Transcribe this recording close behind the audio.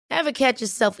Ever catch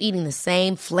yourself eating the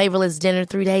same flavorless dinner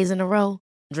 3 days in a row?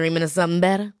 Dreaming of something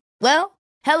better? Well,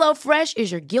 HelloFresh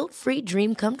is your guilt-free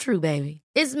dream come true, baby.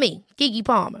 It's me, Keke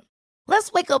Palmer.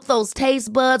 Let's wake up those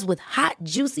taste buds with hot,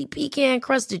 juicy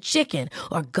pecan-crusted chicken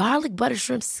or garlic butter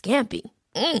shrimp scampi.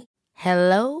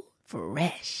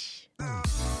 HelloFresh.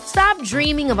 Stop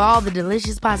dreaming of all the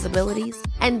delicious possibilities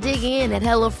and dig in at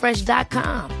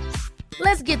HelloFresh.com.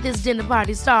 Let's get this dinner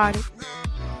party started.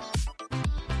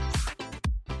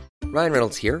 Ryan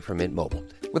Reynolds here from Mint Mobile.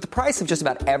 With the price of just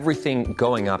about everything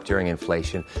going up during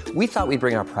inflation, we thought we'd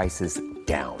bring our prices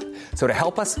down. So to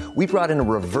help us, we brought in a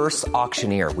reverse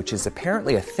auctioneer, which is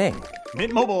apparently a thing.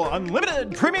 Mint Mobile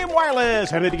Unlimited Premium Wireless.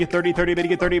 How to get 30, 30, how to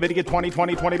get 30, how to get 20,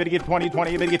 20, 20, how to get 20,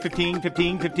 20, how to get 15,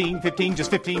 15, 15, 15,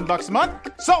 just $15 a month?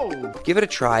 Sold! Give it a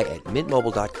try at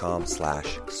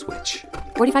mintmobile.com/switch.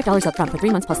 $45 up front for 3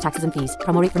 months plus taxes and fees.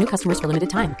 Promo rate for new customers for limited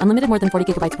time. Unlimited more than 40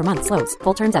 gigabytes per month. Slows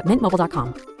full terms at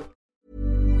mintmobile.com.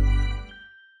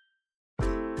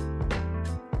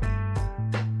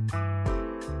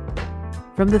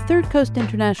 From the Third Coast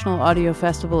International Audio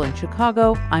Festival in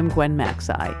Chicago, I'm Gwen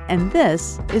Macsai, and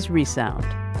this is Resound.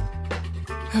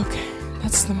 Okay,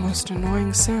 that's the most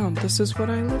annoying sound. This is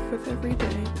what I live with every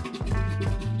day.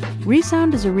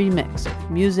 Resound is a remix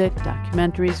of music,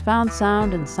 documentaries, found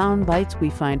sound, and sound bites we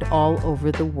find all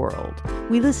over the world.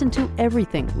 We listen to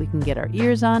everything we can get our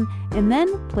ears on, and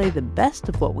then play the best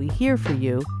of what we hear for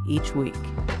you each week.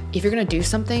 If you're going to do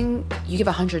something, you give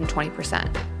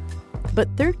 120%. But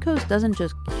Third Coast doesn't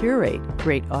just curate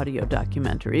great audio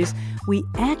documentaries. We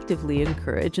actively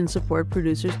encourage and support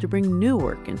producers to bring new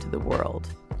work into the world.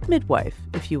 Midwife,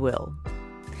 if you will.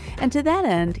 And to that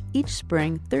end, each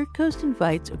spring, Third Coast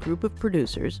invites a group of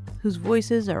producers whose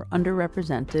voices are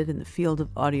underrepresented in the field of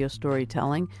audio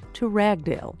storytelling to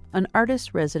Ragdale, an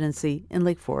artist's residency in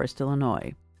Lake Forest,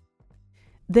 Illinois.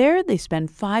 There, they spend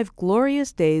 5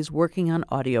 glorious days working on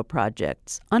audio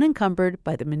projects, unencumbered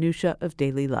by the minutiae of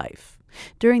daily life.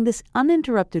 During this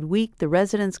uninterrupted week, the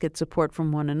residents get support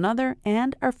from one another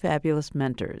and our fabulous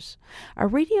mentors. Our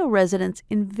radio residents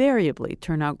invariably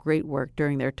turn out great work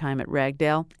during their time at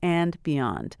Ragdale and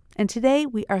beyond. And today,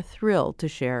 we are thrilled to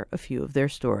share a few of their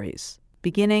stories,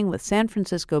 beginning with San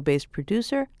Francisco-based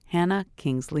producer Hannah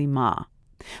Kingsley Ma.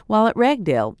 While at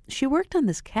Ragdale, she worked on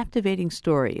this captivating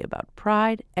story about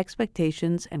pride,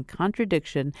 expectations, and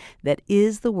contradiction that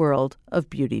is the world of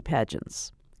beauty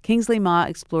pageants. Kingsley Ma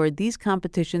explored these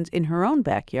competitions in her own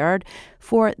backyard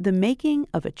for The Making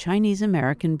of a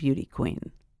Chinese-American Beauty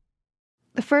Queen.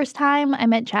 The first time I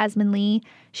met Jasmine Lee,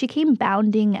 she came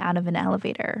bounding out of an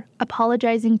elevator,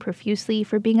 apologizing profusely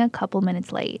for being a couple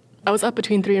minutes late. I was up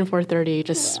between 3 and 4:30,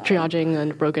 just triaging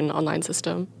a broken online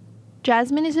system.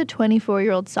 Jasmine is a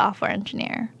 24-year-old software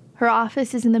engineer. Her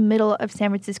office is in the middle of San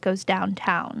Francisco's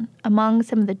downtown, among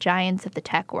some of the giants of the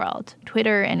tech world,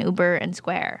 Twitter and Uber and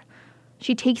Square.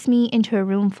 She takes me into a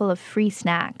room full of free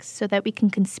snacks so that we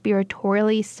can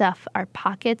conspiratorially stuff our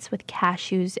pockets with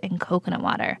cashews and coconut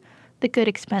water, the good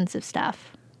expensive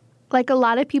stuff. Like a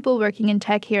lot of people working in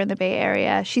tech here in the Bay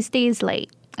Area, she stays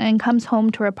late and comes home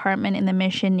to her apartment in the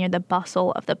Mission near the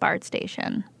bustle of the BART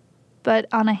station. But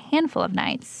on a handful of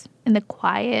nights, in the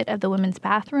quiet of the women's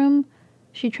bathroom,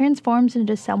 she transforms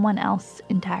into someone else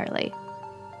entirely.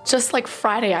 Just like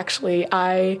Friday, actually,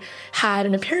 I had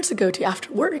an appearance to go to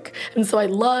after work. And so I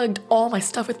lugged all my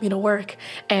stuff with me to work.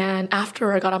 And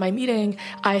after I got on my meeting,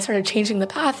 I started changing the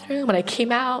bathroom. When I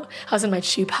came out, I was in my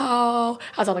cheapao.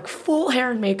 I was on like full hair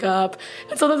and makeup.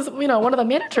 And so this, one of the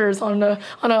managers on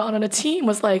a team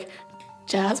was like,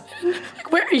 "Jasmine,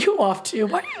 like, where are you off to?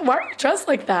 Why are you dressed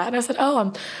like that?" And I said,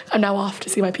 "Oh, I'm now off to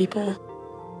see my people."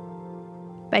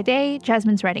 By day,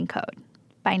 Jasmine's writing code.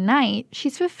 By night,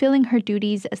 she's fulfilling her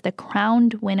duties as the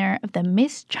crowned winner of the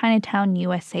Miss Chinatown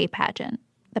USA pageant.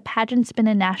 The pageant's been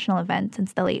a national event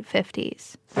since the late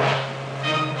 50s.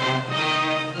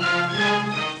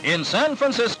 In San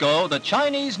Francisco, the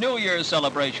Chinese New Year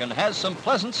celebration has some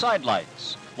pleasant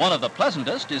sidelights. One of the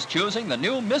pleasantest is choosing the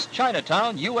new Miss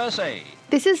Chinatown USA.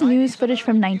 This is news footage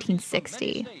from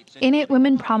 1960. In it,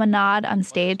 women promenade on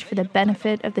stage for the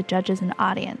benefit of the judges and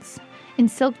audience, in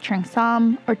silk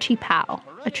cheongsam or qipao,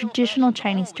 a traditional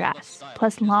Chinese dress,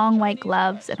 plus long white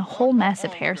gloves and a whole mess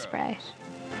of hairspray.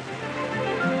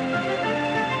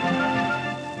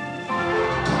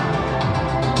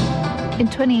 In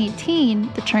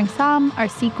 2018, the cheongsam are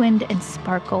sequined and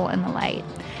sparkle in the light,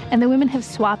 and the women have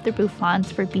swapped their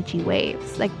bouffants for beachy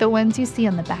waves, like the ones you see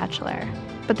on The Bachelor.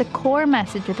 But the core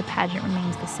message of the pageant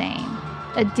remains the same,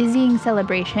 a dizzying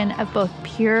celebration of both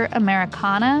pure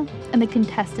Americana and the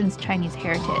contestants' Chinese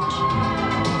heritage.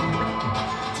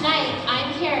 Tonight,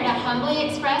 I'm here to humbly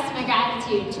express my gratitude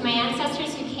gratitude to my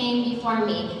ancestors who came before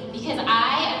me, because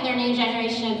I am their new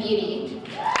generation of beauty.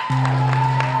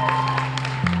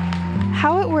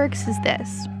 How it works is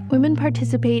this. Women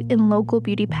participate in local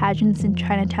beauty pageants in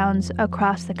Chinatowns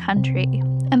across the country,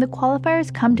 and the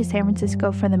qualifiers come to San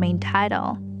Francisco for the main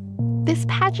title. This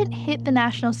pageant hit the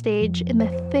national stage in the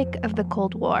thick of the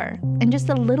Cold War, and just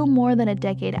a little more than a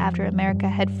decade after America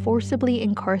had forcibly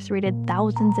incarcerated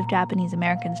thousands of Japanese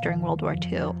Americans during World War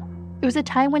II. It was a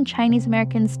time when Chinese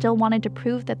Americans still wanted to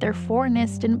prove that their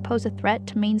foreignness didn't pose a threat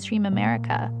to mainstream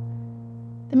America.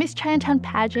 The Miss Chinatown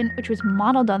pageant, which was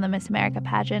modeled on the Miss America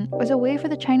pageant, was a way for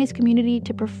the Chinese community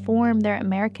to perform their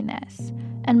Americanness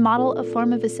and model a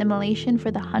form of assimilation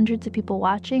for the hundreds of people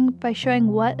watching by showing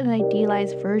what an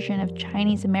idealized version of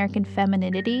Chinese American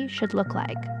femininity should look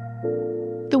like.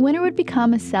 The winner would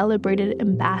become a celebrated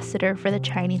ambassador for the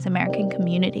Chinese American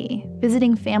community,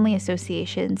 visiting family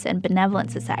associations and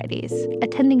benevolent societies,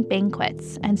 attending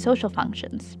banquets and social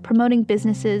functions, promoting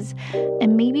businesses,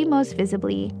 and maybe most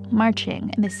visibly, marching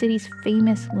in the city's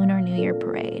famous Lunar New Year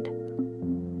parade.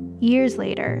 Years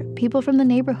later, people from the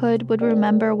neighborhood would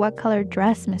remember what color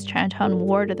dress Miss Chinatown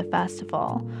wore to the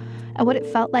festival, and what it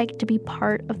felt like to be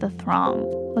part of the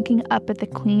throng, looking up at the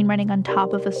queen riding on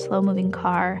top of a slow-moving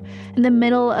car, in the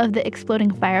middle of the exploding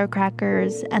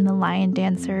firecrackers and the lion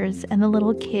dancers and the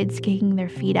little kids kicking their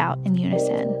feet out in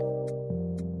unison.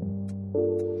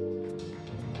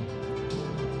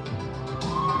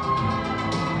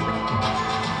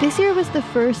 This year was the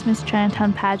first Miss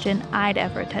Chinatown pageant I'd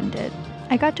ever attended.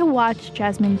 I got to watch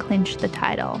Jasmine clinch the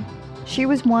title. She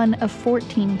was one of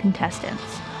 14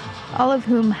 contestants, all of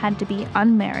whom had to be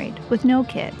unmarried, with no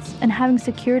kids, and having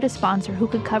secured a sponsor who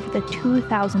could cover the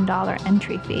 $2,000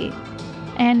 entry fee.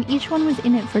 And each one was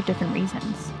in it for different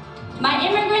reasons. My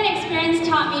immigrant experience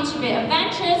taught me to be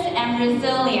adventurous and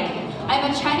resilient.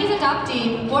 I'm a Chinese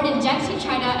adoptee, born in Jiangxi,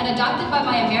 China, and adopted by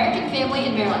my American family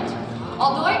in Maryland.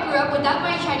 Although I grew up without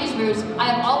my Chinese roots, I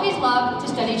have always loved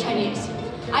to study Chinese.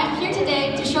 I'm here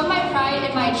today to show my pride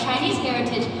in my Chinese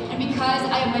heritage and because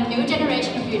I am a new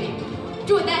generation of beauty.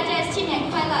 祝大家新年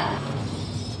快乐!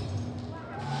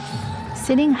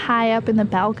 Sitting high up in the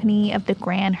balcony of the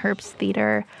Grand Herbst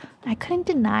Theater, I couldn't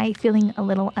deny feeling a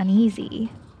little uneasy.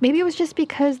 Maybe it was just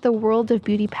because the world of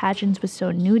beauty pageants was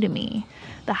so new to me.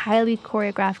 The highly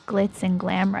choreographed glitz and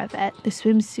glamour of it, the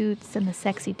swimsuits and the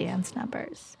sexy dance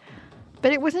numbers.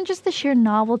 But it wasn't just the sheer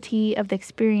novelty of the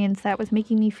experience that was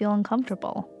making me feel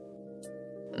uncomfortable.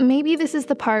 Maybe this is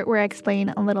the part where I explain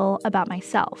a little about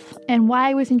myself and why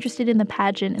I was interested in the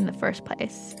pageant in the first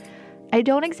place. I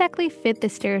don't exactly fit the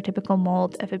stereotypical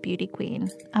mold of a beauty queen.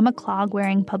 I'm a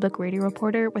clog-wearing public radio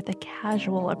reporter with a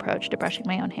casual approach to brushing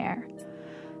my own hair.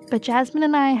 But Jasmine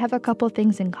and I have a couple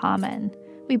things in common.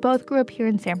 We both grew up here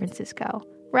in San Francisco.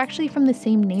 We're actually from the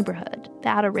same neighborhood, the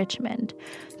Outer Richmond,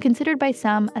 considered by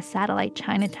some a satellite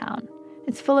Chinatown.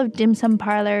 It's full of dim sum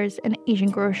parlors and Asian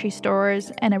grocery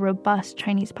stores and a robust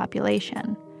Chinese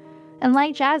population. And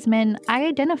like Jasmine, I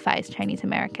identify as Chinese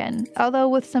American, although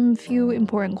with some few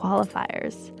important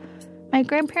qualifiers. My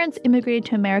grandparents immigrated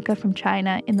to America from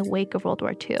China in the wake of World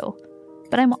War II,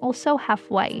 but I'm also half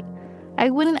white. I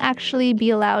wouldn't actually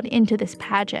be allowed into this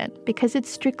pageant because it's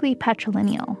strictly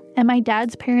patrilineal, and my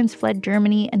dad's parents fled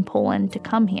Germany and Poland to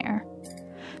come here.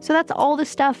 So that's all the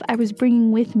stuff I was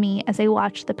bringing with me as I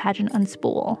watched the pageant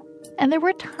unspool. And there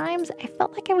were times I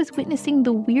felt like I was witnessing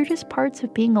the weirdest parts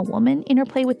of being a woman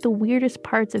interplay with the weirdest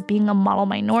parts of being a model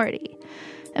minority.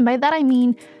 And by that I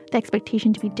mean the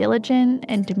expectation to be diligent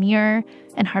and demure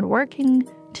and hardworking,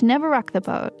 to never rock the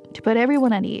boat, to put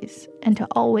everyone at ease, and to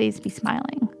always be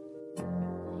smiling.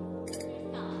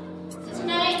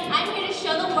 Tonight, I'm here to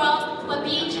show the world what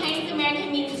being Chinese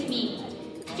American means to me.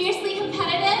 Fiercely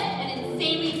competitive and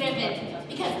insanely driven,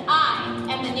 because I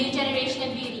am the new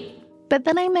generation of beauty. But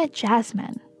then I met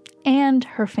Jasmine and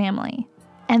her family,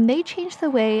 and they changed the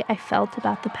way I felt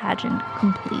about the pageant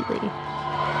completely.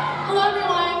 Hello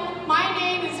everyone, my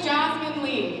name is Jasmine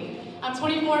Lee. I'm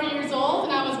 24 years old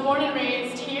and I was born and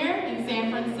raised here in San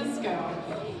Francisco.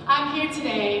 I'm here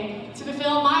today to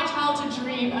fulfill my childhood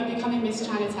dream of becoming Miss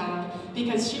Chinatown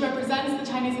because she represents the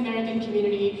Chinese American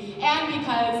community and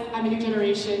because I'm a new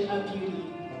generation of beauty.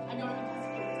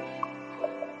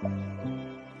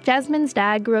 Jasmine's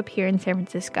dad grew up here in San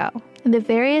Francisco, and the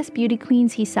various beauty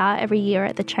queens he saw every year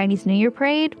at the Chinese New Year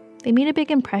parade, they made a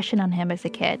big impression on him as a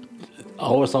kid. I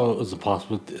always thought it was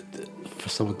impossible for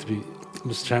someone to be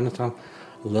Miss Chinatown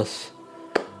unless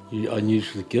you're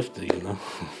unusually gifted, you know?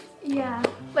 Yeah,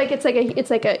 like it's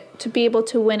like a to be able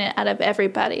to win it out of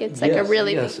everybody. It's like a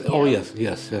really yes. big, Oh yes.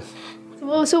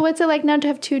 Well, so what's it like now to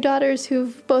have two daughters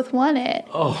who've both won it?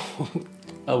 Oh,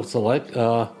 what's it like?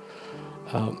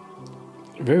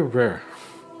 Very rare.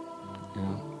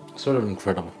 Sort of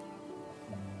incredible.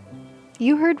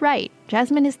 You heard right.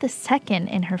 Jasmine is the second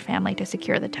in her family to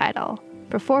secure the title.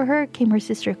 Before her came her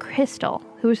sister Crystal,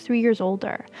 who was 3 years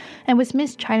older, and was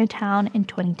Miss Chinatown in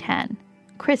 2010.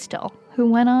 Crystal, who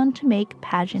went on to make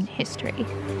pageant history.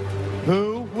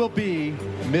 Who will be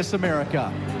Miss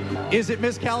America? Is it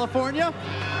Miss California?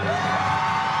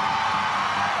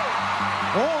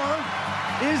 Or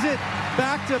is it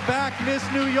back-to-back Miss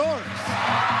New York?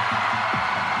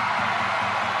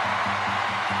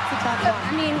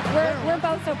 I mean, we're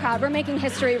both so proud. We're making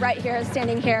history right here,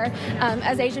 standing here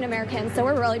as Asian Americans, so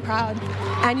we're really proud.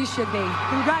 And you should be.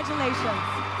 Congratulations.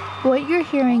 What you're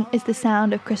hearing is the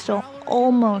sound of Crystal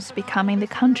almost becoming the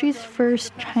country's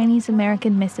first Chinese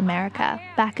American Miss America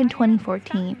back in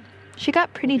 2014. She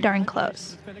got pretty darn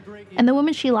close. And the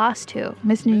woman she lost to,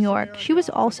 Miss New York, she was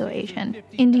also Asian,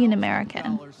 Indian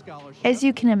American. As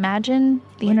you can imagine,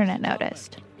 the internet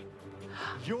noticed.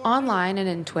 Online and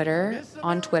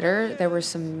on Twitter, there were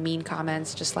some mean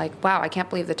comments just like, wow, I can't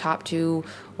believe the top two,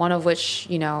 one of which,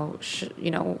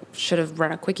 should have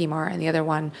run a Quickie Mart, and the other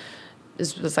one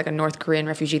was like a North Korean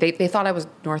refugee. They thought I was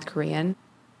North Korean.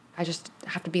 I just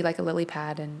have to be like a lily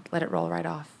pad and let it roll right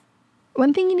off.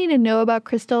 One thing you need to know about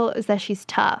Crystal is that she's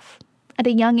tough. At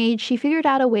a young age, she figured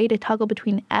out a way to toggle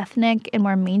between ethnic and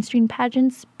more mainstream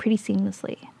pageants pretty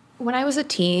seamlessly. When I was a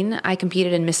teen, I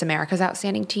competed in Miss America's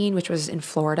Outstanding Teen, which was in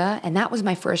Florida, and that was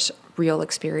my first real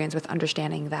experience with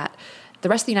understanding that the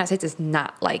rest of the United States is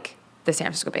not like the San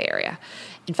Francisco Bay Area.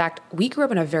 In fact, we grew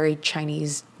up in a very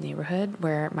Chinese neighborhood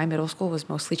where my middle school was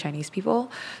mostly Chinese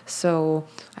people, so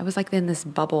I was like in this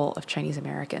bubble of Chinese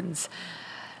Americans.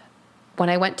 When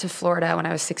I went to Florida when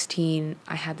I was 16,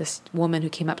 I had this woman who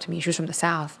came up to me. She was from the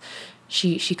South.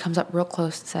 She comes up real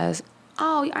close and says,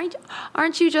 "Oh,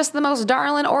 aren't you just the most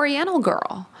darling Oriental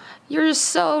girl? You're just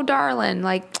so darling."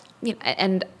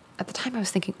 And at the time I was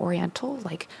thinking Oriental,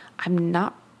 like I'm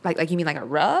not, like you mean like a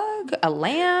rug, a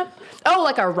lamp? Oh,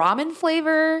 like a ramen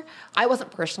flavor? I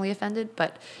wasn't personally offended,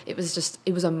 but it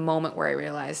was a moment where I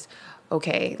realized,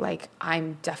 okay, like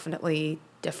I'm definitely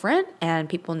different and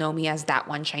people know me as that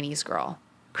one Chinese girl.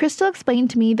 Crystal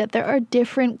explained to me that there are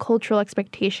different cultural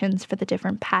expectations for the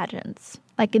different pageants.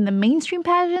 Like in the mainstream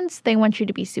pageants, they want you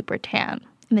to be super tan.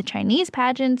 In the Chinese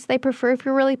pageants, they prefer if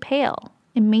you're really pale.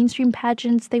 In mainstream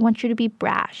pageants, they want you to be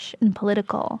brash and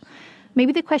political.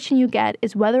 Maybe the question you get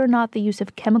is whether or not the use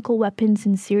of chemical weapons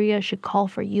in Syria should call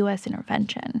for U.S.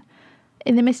 intervention.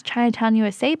 In the Miss Chinatown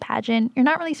USA pageant, you're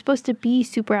not really supposed to be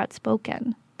super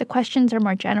outspoken. The questions are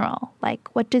more general, like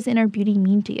what does inner beauty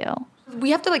mean to you? We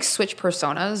have to switch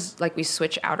personas, like we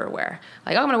switch outerwear.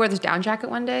 Like, oh, I'm going to wear this down jacket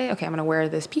one day. Okay, I'm going to wear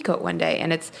this peacoat one day.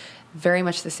 And it's very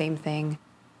much the same thing.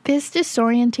 This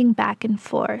disorienting back and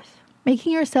forth,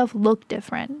 making yourself look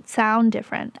different, sound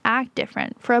different, act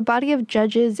different for a body of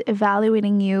judges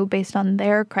evaluating you based on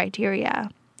their criteria.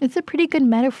 It's a pretty good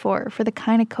metaphor for the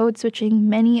kind of code switching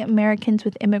many Americans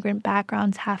with immigrant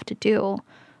backgrounds have to do,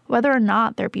 whether or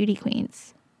not they're beauty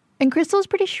queens. And Crystal's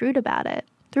pretty shrewd about it.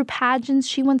 Through pageants,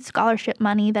 she won scholarship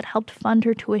money that helped fund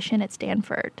her tuition at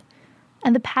Stanford.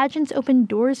 And the pageants opened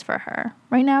doors for her.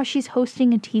 Right now, she's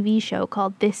hosting a TV show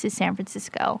called This is San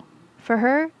Francisco. For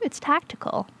her, it's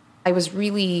tactical. I was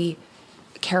really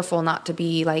careful not to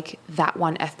be like that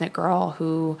one ethnic girl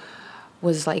who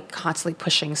was like constantly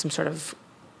pushing some sort of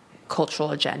cultural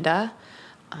agenda,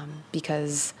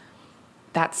 because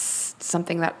that's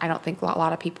something that I don't think a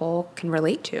lot of people can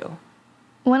relate to.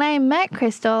 When I met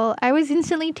Crystal, I was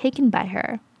instantly taken by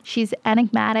her. She's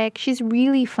enigmatic, she's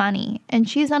really funny, and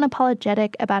she's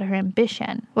unapologetic about her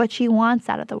ambition, what she wants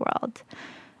out of the world.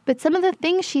 But some of the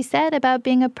things she said about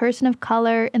being a person of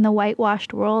color in the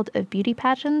whitewashed world of beauty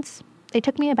pageants, they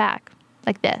took me aback,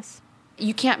 like this.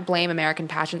 You can't blame American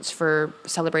pageants for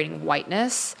celebrating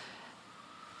whiteness,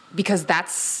 because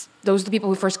those are the people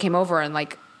who first came over and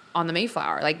on the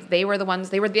Mayflower. They were the ones,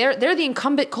 they're the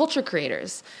incumbent culture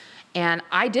creators. And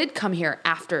I did come here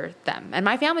after them, and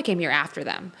my family came here after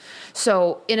them.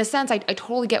 So in a sense, I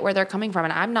totally get where they're coming from,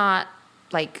 and I'm not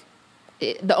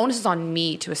the onus is on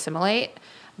me to assimilate.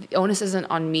 The onus isn't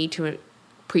on me to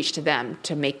preach to them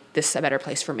to make this a better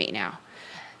place for me now,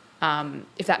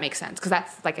 if that makes sense, because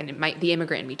that's the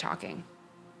immigrant in me talking.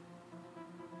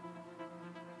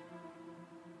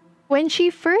 When she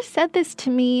first said this to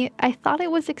me, I thought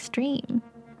it was extreme.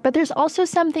 But there's also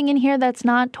something in here that's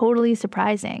not totally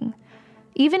surprising.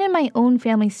 Even in my own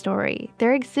family story,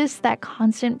 there exists that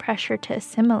constant pressure to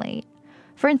assimilate.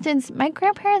 For instance, my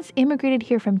grandparents immigrated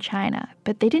here from China,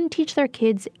 but they didn't teach their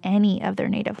kids any of their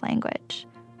native language.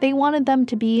 They wanted them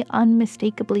to be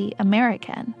unmistakably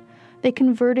American. They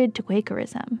converted to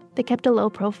Quakerism. They kept a low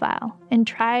profile and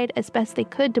tried as best they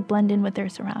could to blend in with their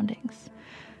surroundings.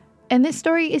 And this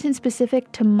story isn't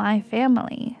specific to my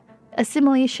family.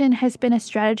 Assimilation has been a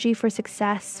strategy for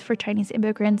success for Chinese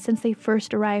immigrants since they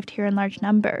first arrived here in large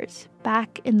numbers,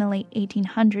 back in the late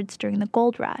 1800s during the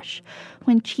gold rush,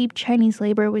 when cheap Chinese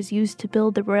labor was used to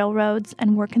build the railroads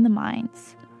and work in the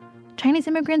mines. Chinese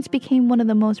immigrants became one of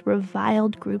the most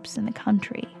reviled groups in the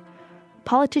country.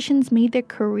 Politicians made their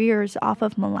careers off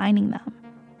of maligning them.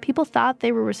 People thought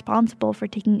they were responsible for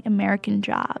taking American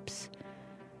jobs.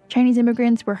 Chinese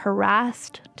immigrants were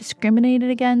harassed, discriminated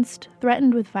against,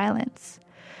 threatened with violence.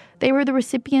 They were the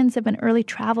recipients of an early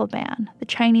travel ban. The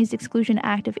Chinese Exclusion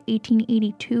Act of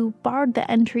 1882 barred the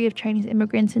entry of Chinese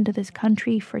immigrants into this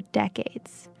country for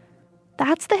decades.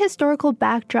 That's the historical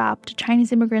backdrop to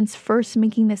Chinese immigrants first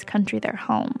making this country their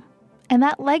home. And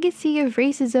that legacy of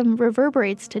racism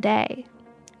reverberates today.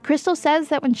 Crystal says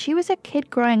that when she was a kid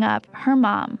growing up, her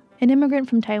mom, an immigrant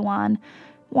from Taiwan,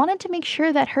 wanted to make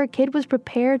sure that her kid was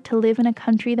prepared to live in a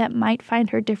country that might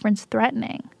find her difference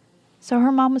threatening. So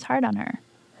her mom was hard on her.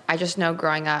 I just know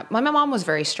growing up, my mom was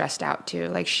very stressed out too.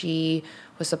 Like she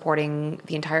was supporting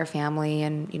the entire family,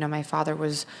 and my father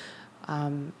was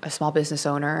a small business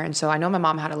owner, and so I know my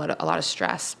mom had a lot of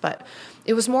stress. But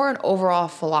it was more an overall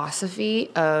philosophy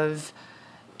of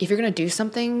if you're going to do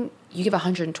something, you give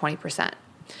 120%.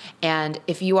 And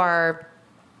if you are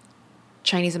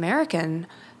Chinese American,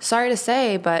 sorry to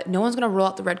say, but no one's going to roll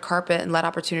out the red carpet and let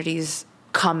opportunities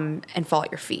come and fall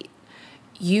at your feet.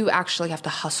 You actually have to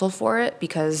hustle for it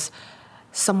because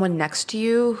someone next to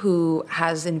you who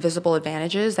has invisible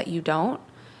advantages that you don't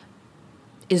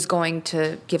is going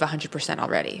to give 100%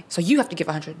 already. So you have to give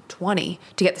 120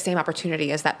 to get the same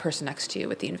opportunity as that person next to you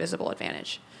with the invisible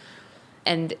advantage.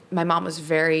 And my mom was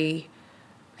very,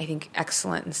 I think,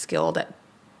 excellent and skilled at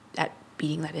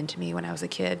beating that into me when I was a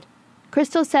kid.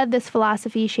 Crystal said this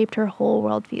philosophy shaped her whole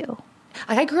worldview.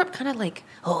 I grew up kind of like,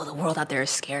 oh, the world out there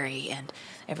is scary and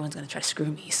everyone's going to try to screw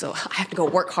me. So I have to go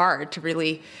work hard to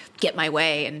really get my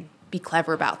way and be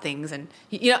clever about things. And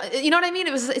you know what I mean?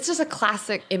 It's just a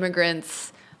classic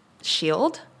immigrant's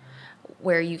shield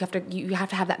where you have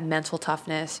to have that mental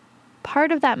toughness.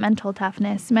 Part of that mental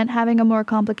toughness meant having a more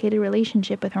complicated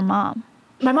relationship with her mom.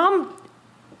 My mom,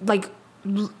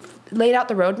 laid out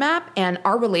the roadmap, and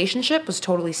our relationship was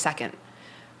totally second.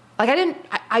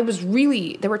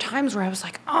 There were times where I was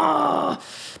like, oh,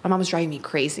 my mom was driving me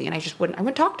crazy, and I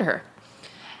wouldn't talk to her.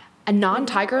 A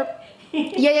non-tiger,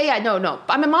 no.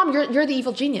 My mom, you're the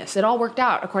evil genius. It all worked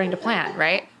out according to plan,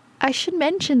 right? I should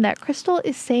mention that Crystal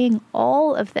is saying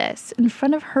all of this in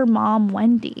front of her mom,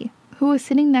 Wendy, who was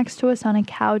sitting next to us on a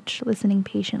couch listening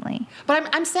patiently. But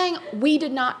I'm saying we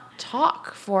did not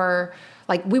talk for,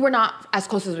 we were not as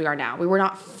close as we are now. We were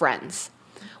not friends.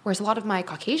 Whereas a lot of my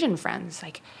Caucasian friends,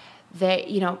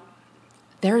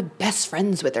 they're best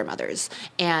friends with their mothers.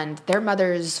 And their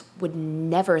mothers would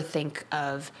never think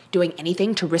of doing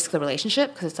anything to risk the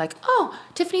relationship because it's like, oh,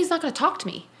 Tiffany's not going to talk to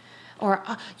me. Or,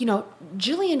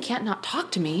 Jillian can't not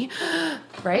talk to me,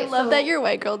 right? I love that your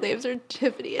white girl names are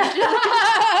Tiffany and Jillian.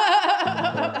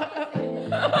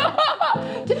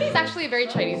 Tiffany's actually a very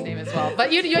Chinese name as well.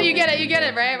 But you get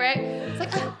it, right? It's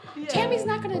like, Tammy's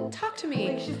not going to talk to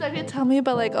me. She's not going to tell me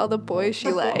about, all the boys she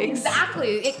likes.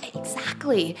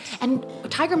 Exactly. And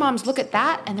tiger moms look at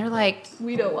that, and they're like...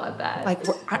 We don't want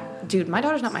that. Dude, my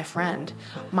daughter's not my friend.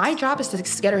 My job is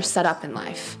to get her set up in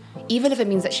life, even if it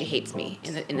means that she hates me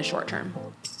in the short term.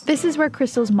 This is where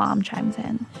Crystal's mom chimes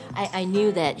in. I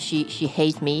knew that she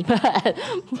hates me, but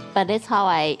that's how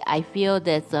I feel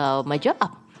that's my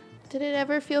job. Did it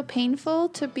ever feel painful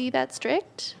to be that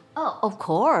strict? Oh, of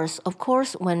course.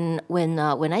 When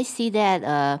I see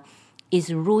that it's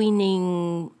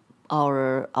ruining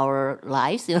our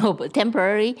lives,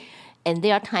 temporary, and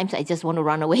there are times I just want to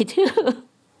run away too.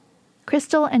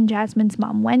 Crystal and Jasmine's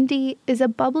mom, Wendy, is a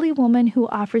bubbly woman who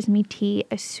offers me tea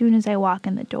as soon as I walk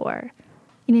in the door.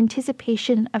 In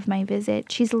anticipation of my visit,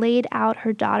 she's laid out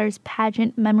her daughter's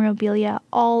pageant memorabilia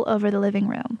all over the living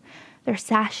room. Their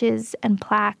sashes and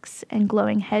plaques and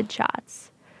glowing headshots.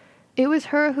 It was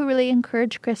her who really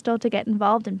encouraged Crystal to get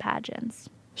involved in pageants.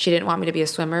 She didn't want me to be a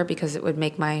swimmer because it would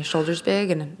make my shoulders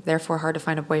big and therefore hard to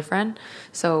find a boyfriend.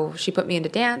 So she put me into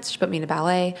dance. She put me into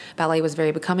ballet. Ballet was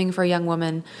very becoming for a young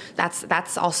woman.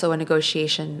 That's also a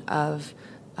negotiation of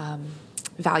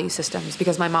value systems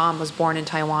because my mom was born in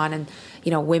Taiwan, and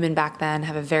women back then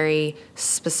have a very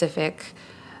specific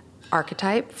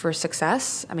archetype for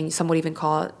success. I mean, some would even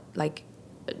call it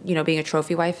being a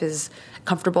trophy wife is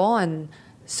comfortable and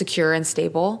secure and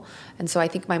stable. And so I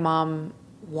think my mom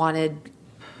wanted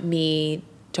me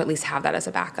to at least have that as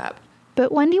a backup.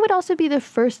 But Wendy would also be the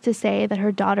first to say that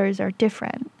her daughters are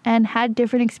different and had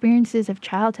different experiences of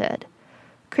childhood.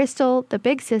 Crystal, the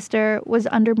big sister, was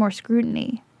under more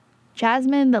scrutiny.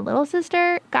 Jasmine, the little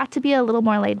sister, got to be a little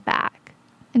more laid back.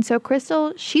 And so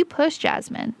Crystal, she pushed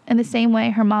Jasmine in the same way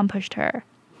her mom pushed her.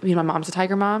 I mean, my mom's a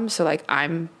tiger mom, so like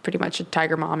I'm pretty much a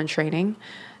tiger mom in training.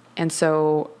 And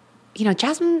so, you know,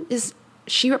 Jasmine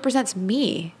she represents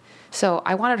me. So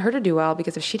I wanted her to do well,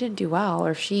 because if she didn't do well,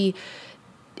 or if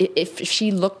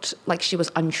she looked like she was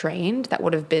untrained, that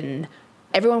would have been,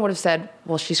 everyone would have said,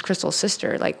 well, she's Crystal's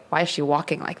sister. Like, why is she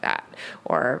walking like that?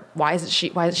 Or why isn't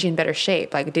she in better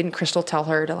shape? Like, didn't Crystal tell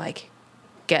her to like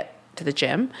get to the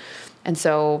gym? And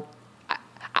so,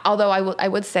 although I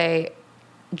would say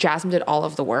Jasmine did all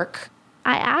of the work.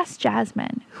 I asked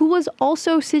Jasmine, who was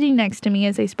also sitting next to me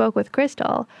as I spoke with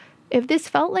Crystal, if this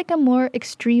felt like a more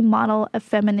extreme model of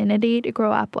femininity to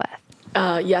grow up with.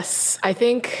 Yes, I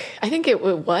think it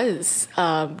was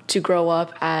to grow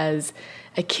up as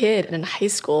a kid and in high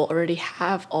school, already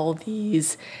have all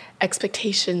these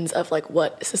expectations of like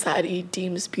what society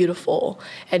deems beautiful,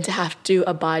 and to have to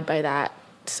abide by that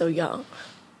so young.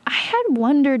 I had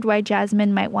wondered why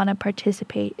Jasmine might want to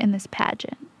participate in this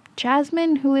pageant.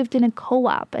 Jasmine, who lived in a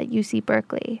co-op at UC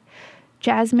Berkeley.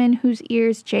 Jasmine, whose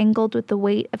ears jangled with the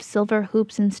weight of silver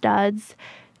hoops and studs.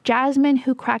 Jasmine,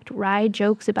 who cracked wry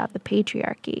jokes about the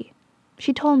patriarchy.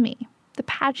 She told me, the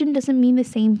pageant doesn't mean the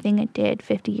same thing it did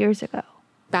 50 years ago.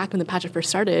 Back when the pageant first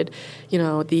started, you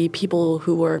know, the people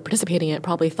who were participating in it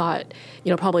probably thought,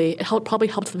 you know, it probably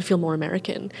helped them feel more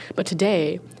American. But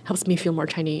today, it helps me feel more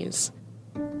Chinese.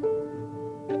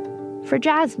 For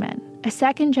Jasmine, a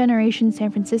second-generation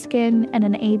San Franciscan and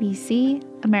an ABC,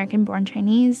 American-born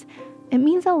Chinese, it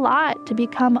means a lot to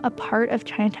become a part of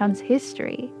Chinatown's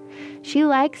history. She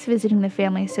likes visiting the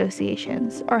family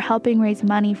associations or helping raise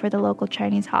money for the local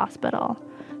Chinese hospital.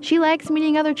 She likes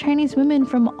meeting other Chinese women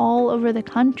from all over the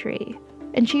country.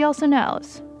 And she also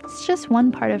knows it's just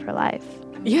one part of her life.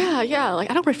 Yeah. Like,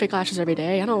 I don't wear fake lashes every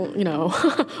day. I don't,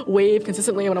 wave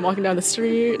consistently when I'm walking down the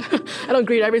street. I don't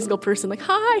greet every single person like,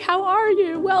 hi, how are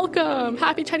you? Welcome.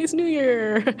 Happy Chinese New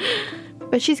Year.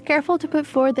 But she's careful to put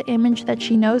forward the image that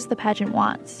she knows the pageant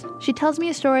wants. She tells me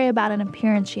a story about an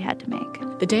appearance she had to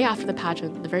make. The day after the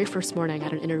pageant, the very first morning, I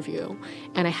had an interview,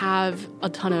 and I have a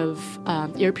ton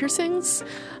of ear piercings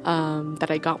that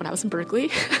I got when I was in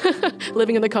Berkeley,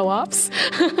 living in the co-ops.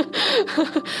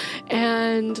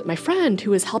 And my friend,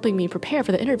 who was helping me prepare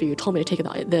for the interview, told me to take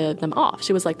them off.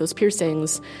 She was like, those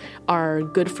piercings are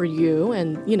good for you,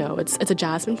 and, it's a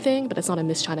Jasmine thing, but it's not a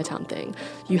Miss Chinatown thing.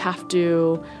 You have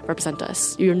to represent us.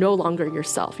 You're no longer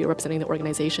yourself. You're representing the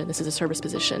organization. This is a service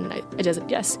position. And I just said,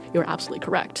 yes, you're absolutely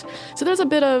correct. So there's a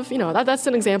bit of, that's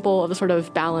an example of the sort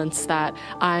of balance that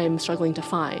I'm struggling to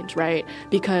find, right?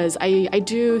 Because I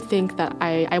do think that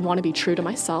I want to be true to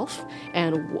myself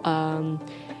and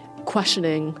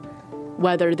questioning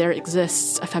whether there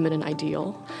exists a feminine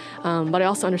ideal. But I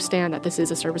also understand that this is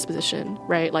a service position,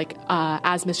 right? Like,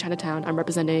 as Miss Chinatown, I'm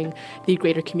representing the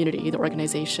greater community, the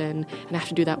organization, and I have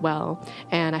to do that well,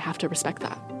 and I have to respect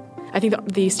that. I think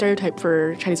the stereotype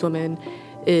for Chinese women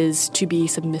is to be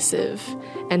submissive,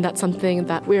 and that's something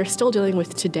that we're still dealing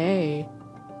with today.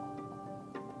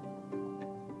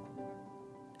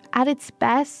 At its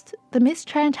best, the Miss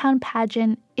Chinatown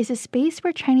pageant is a space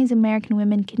where Chinese American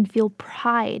women can feel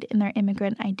pride in their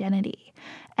immigrant identity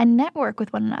and network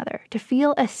with one another to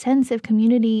feel a sense of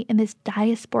community in this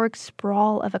diasporic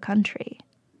sprawl of a country.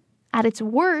 At its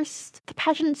worst, the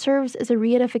pageant serves as a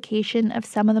reification of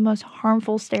some of the most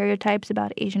harmful stereotypes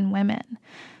about Asian women,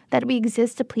 that we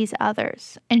exist to please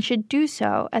others and should do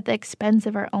so at the expense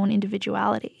of our own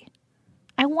individuality.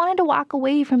 I wanted to walk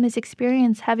away from this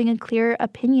experience having a clear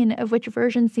opinion of which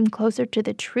version seemed closer to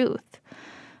the truth,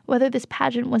 whether this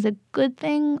pageant was a good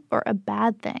thing or a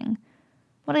bad thing.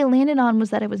 What I landed on was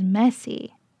that it was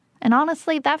messy. And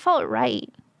honestly, that felt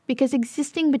right, because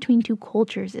existing between two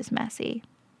cultures is messy.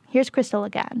 Here's Crystal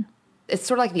again. It's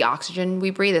sort of like the oxygen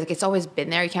we breathe. It's always been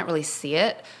there. You can't really see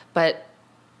it. But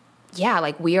yeah,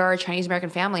 like, we are a Chinese American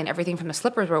family, and everything from the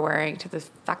slippers we're wearing to the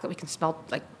fact that we can smell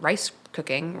like rice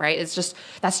cooking, right?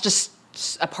 That's just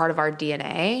a part of our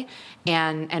DNA.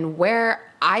 And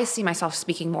where I see myself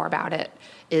speaking more about it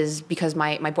is because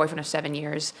my boyfriend of 7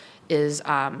 years is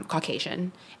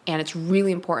Caucasian, and it's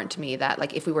really important to me that,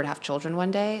 like, if we were to have children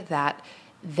one day, that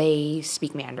they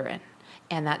speak Mandarin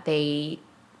and that they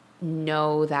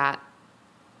know that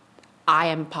I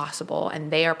am possible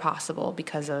and they are possible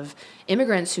because of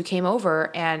immigrants who came over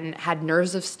and had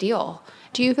nerves of steel.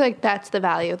 Do you feel like that's the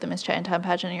value of the Miss Chinatown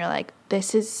pageant? You're like,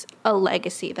 this is a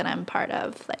legacy that I'm part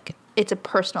of. Like, it's a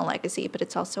personal legacy, but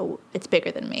it's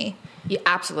bigger than me. Yeah,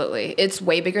 absolutely. It's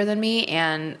way bigger than me.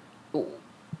 And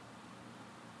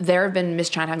there have been Miss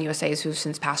Chinatown USAs who've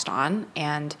since passed on,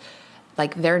 and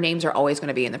like their names are always going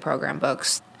to be in the program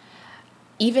books.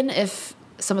 Even if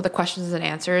some of the questions and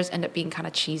answers end up being kind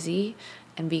of cheesy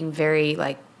and being very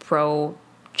like pro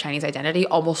Chinese identity,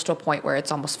 almost to a point where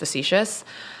it's almost facetious,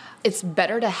 it's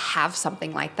better to have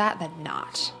something like that than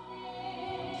not.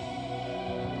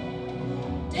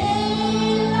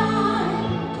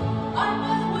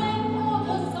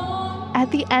 At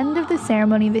the end of the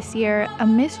ceremony this year, a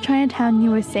Miss Chinatown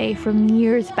USA from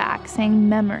years back sang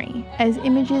Memory as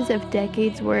images of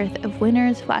decades worth of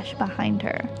winners flashed behind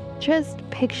her. Just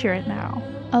picture it now.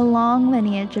 A long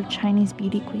lineage of Chinese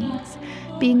beauty queens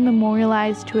being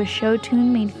memorialized to a show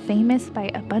tune made famous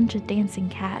by a bunch of dancing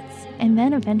cats, and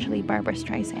then eventually Barbra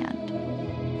Streisand.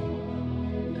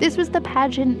 This was the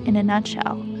pageant in a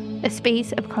nutshell, a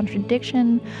space of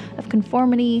contradiction, of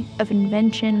conformity, of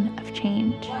invention, of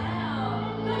change.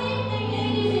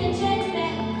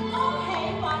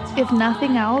 If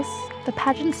nothing else, the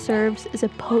pageant serves as a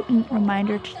potent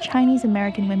reminder to Chinese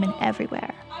American women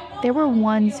everywhere. There were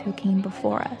ones who came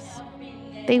before us.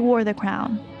 They wore the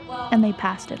crown, and they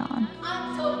passed it on.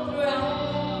 I'm so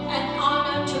thrilled and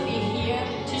honored to be here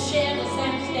to share the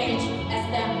same stage as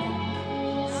them.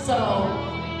 So,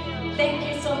 thank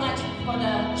you so much for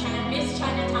the Miss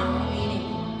Chinatown meeting.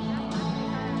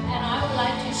 And I would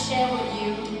like to share with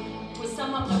you with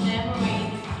some of the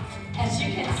memories, as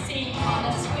you can see on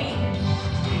the screen.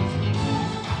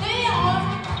 They are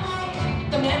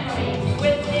the memories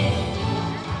within.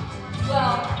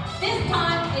 Well, this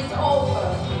time is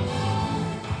over,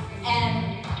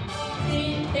 and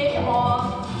they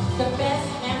are the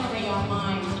best memory of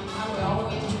mine. I will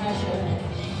always treasure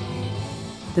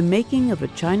it. The Making of a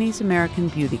Chinese American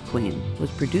Beauty Queen was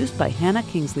produced by Hannah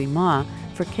Kingsley Ma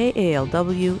for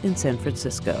KALW in San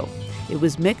Francisco. It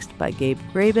was mixed by Gabe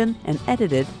Graben and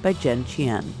edited by Jen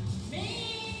Chien.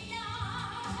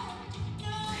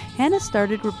 Hannah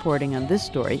started reporting on this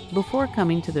story before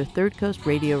coming to their Third Coast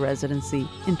radio residency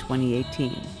in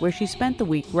 2018, where she spent the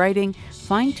week writing,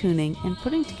 fine-tuning, and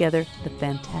putting together the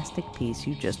fantastic piece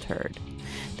you just heard.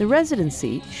 The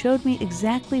residency showed me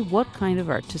exactly what kind of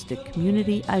artistic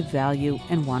community I value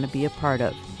and want to be a part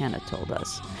of, Hannah told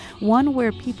us. One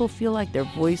where people feel like their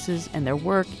voices and their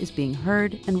work is being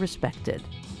heard and respected.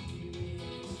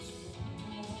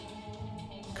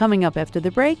 Coming up after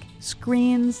the break,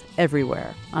 screens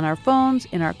everywhere. On our phones,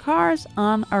 in our cars,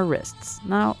 on our wrists.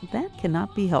 Now, that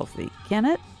cannot be healthy, can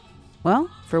it? Well,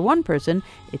 for one person,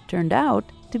 it turned out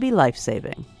to be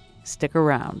life-saving. Stick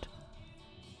around.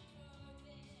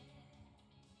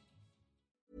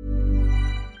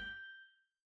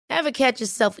 Ever catch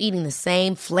yourself eating the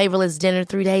same flavorless dinner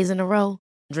 3 days in a row?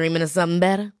 Dreaming of something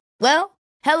better? Well,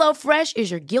 HelloFresh is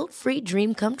your guilt-free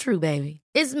dream come true, baby.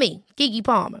 It's me, Keke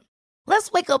Palmer.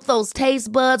 Let's wake up those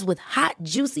taste buds with hot,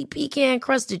 juicy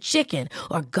pecan-crusted chicken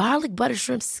or garlic butter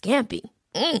shrimp scampi.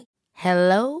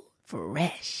 Hello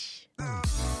Fresh.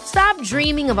 Stop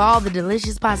dreaming of all the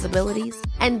delicious possibilities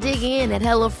and dig in at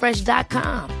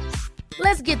HelloFresh.com.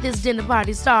 Let's get this dinner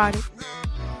party started.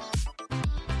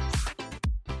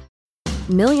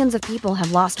 Millions of people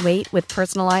have lost weight with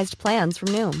personalized plans from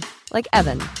Noom. Like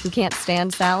Evan, who can't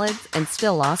stand salads and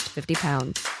still lost 50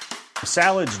 pounds.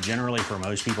 Salads generally for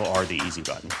most people are the easy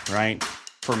button, right?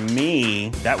 For me,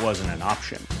 that wasn't an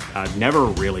option. I never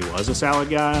really was a salad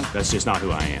guy. That's just not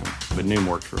who I am. But Noom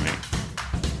worked for me.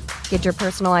 Get your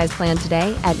personalized plan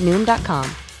today at Noom.com.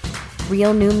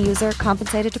 Real Noom user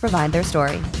compensated to provide their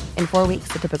story. In 4 weeks,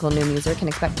 the typical Noom user can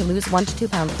expect to lose 1 to 2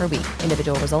 pounds per week.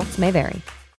 Individual results may vary.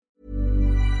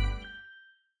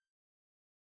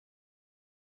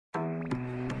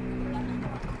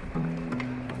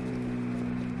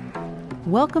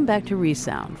 Welcome back to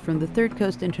Resound from the Third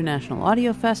Coast International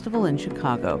Audio Festival in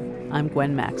Chicago. I'm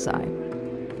Gwen Macsai.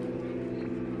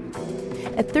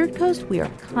 At Third Coast, we are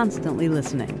constantly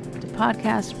listening to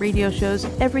podcasts, radio shows,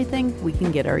 everything we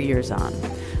can get our ears on.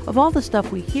 Of all the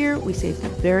stuff we hear, we save the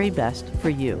very best for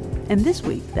you. And this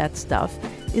week, that stuff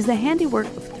is the handiwork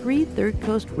of 3 Third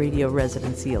Coast Radio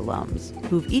residency alums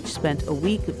who've each spent a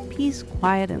week of peace,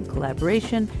 quiet, and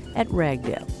collaboration at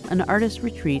Ragdale, an artist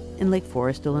retreat in Lake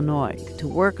Forest, Illinois, to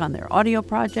work on their audio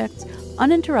projects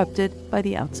uninterrupted by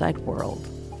the outside world.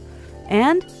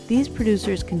 And these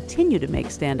producers continue to make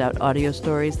standout audio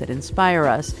stories that inspire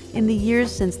us in the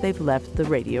years since they've left the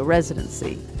radio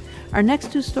residency. Our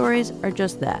next two stories are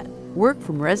just that, work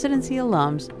from residency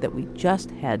alums that we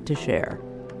just had to share.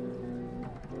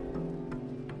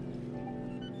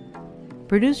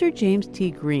 Producer James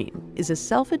T. Green is a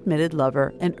self-admitted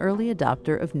lover and early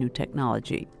adopter of new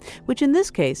technology, which in this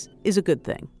case is a good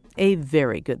thing, a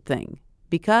very good thing,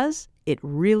 because it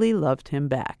really loved him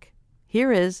back.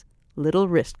 Here is Little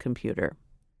Wrist Computer.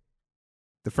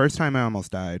 The first time I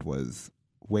almost died was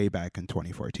way back in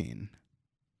 2014.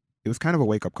 It was kind of a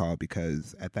wake-up call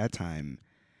because at that time,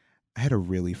 I had a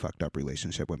really fucked up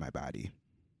relationship with my body.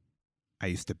 I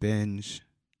used to binge,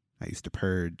 I used to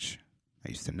purge, I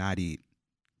used to not eat,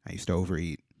 I used to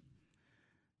overeat.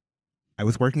 I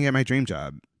was working at my dream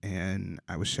job, and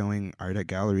I was showing art at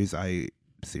galleries I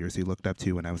seriously looked up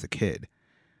to when I was a kid.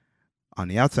 On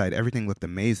the outside, everything looked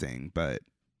amazing, but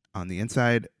on the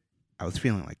inside, I was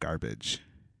feeling like garbage.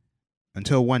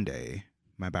 Until one day,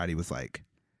 my body was like,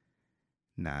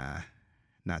 nah,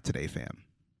 not today, fam.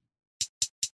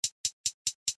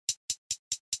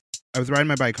 I was riding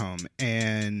my bike home,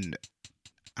 and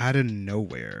out of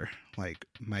nowhere, like,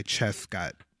 my chest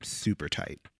got super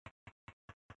tight.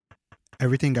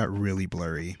 Everything got really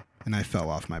blurry, and I fell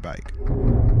off my bike.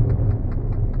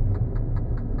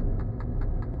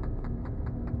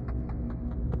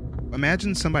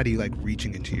 Imagine somebody, like,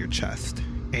 reaching into your chest,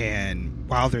 and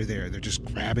while they're there, they're just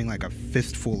grabbing, like, a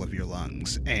fistful of your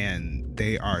lungs, and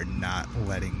they are not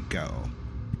letting go.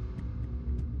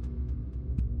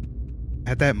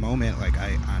 At that moment, like,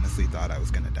 I honestly thought I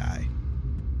was gonna die.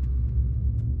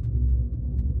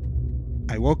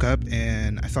 I woke up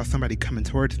and I saw somebody coming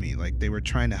towards me, like they were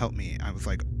trying to help me. I was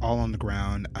like all on the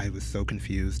ground. I was so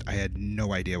confused. I had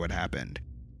no idea what happened.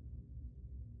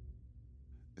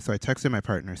 So I texted my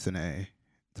partner, Sine,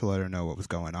 to let her know what was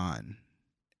going on.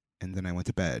 And then I went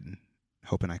to bed,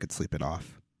 hoping I could sleep it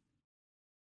off.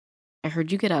 I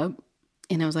heard you get up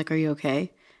and I was like, are you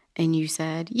okay? And you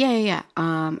said, yeah.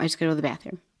 I just gotta go to the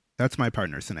bathroom. That's my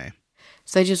partner, Sine.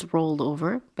 So I just rolled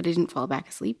over, but I didn't fall back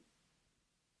asleep.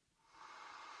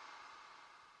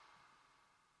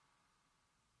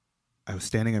 I was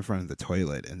standing in front of the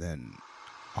toilet, and then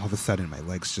all of a sudden my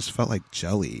legs just felt like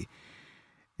jelly,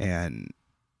 and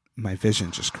my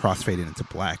vision just crossfaded into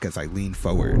black as I leaned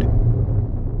forward.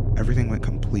 Everything went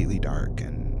completely dark,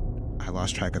 and I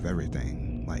lost track of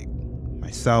everything, like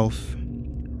myself,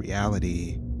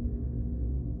 reality,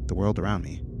 the world around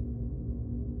me.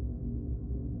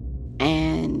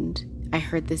 And I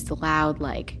heard this loud,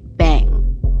 like, bang.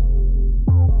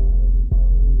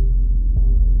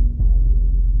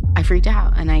 I freaked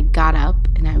out, and I got up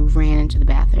and I ran into the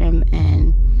bathroom,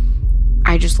 and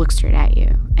I just looked straight at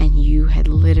you, and you had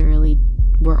literally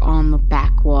were on the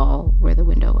back wall where the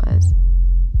window was,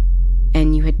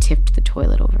 and you had tipped the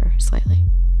toilet over slightly.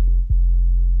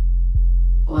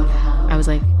 What the hell? I was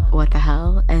like, what the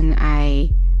hell? And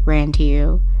I ran to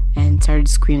you and started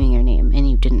screaming your name, and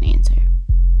you didn't answer.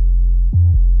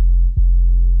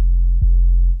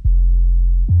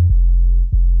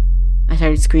 I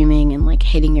started screaming and like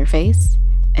hitting your face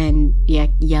and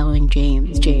yelling,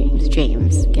 James,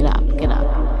 get up.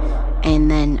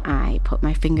 And then I put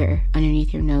my finger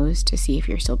underneath your nose to see if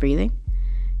you're still breathing.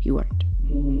 You weren't.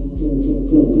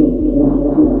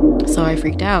 So I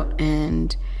freaked out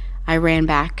and I ran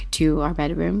back to our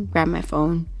bedroom, grabbed my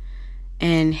phone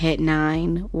and hit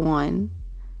 911.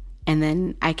 And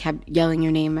then I kept yelling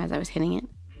your name as I was hitting it.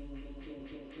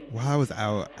 While I was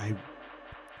out, I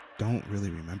don't really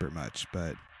remember much,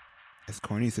 but as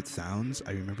corny as it sounds,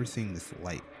 I remember seeing this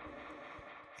light,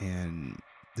 and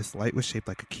this light was shaped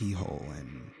like a keyhole,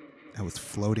 and I was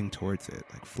floating towards it,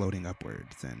 like floating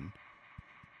upwards, and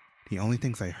the only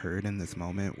things I heard in this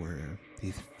moment were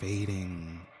these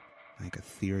fading, like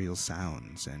ethereal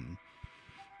sounds, and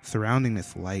surrounding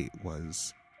this light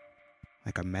was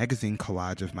like a magazine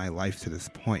collage of my life to this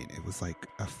point. It was like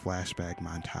a flashback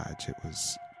montage. It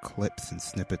was clips and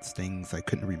snippets, things I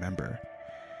couldn't remember.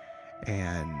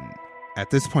 And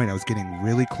at this point, I was getting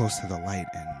really close to the light,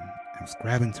 and I was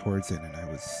grabbing towards it, and I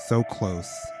was so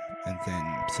close, and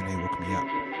then Sine woke me up.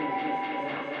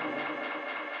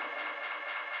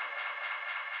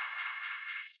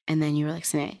 And then you were like,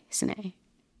 Sine,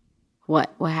 what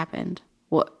happened?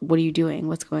 What are you doing?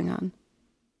 What's going on?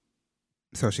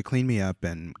 So she cleaned me up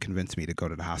and convinced me to go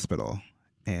to the hospital.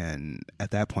 And at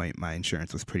that point, my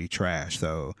insurance was pretty trash,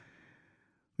 so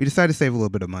we decided to save a little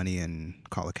bit of money and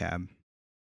call a cab.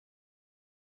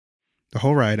 The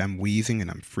whole ride, I'm wheezing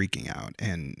and I'm freaking out,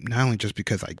 and not only just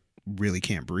because I really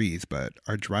can't breathe, but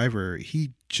our driver,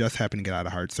 he just happened to get out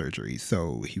of heart surgery,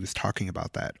 so he was talking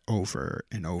about that over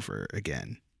and over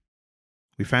again.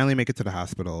 We finally make it to the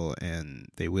hospital, and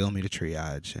they wheel me to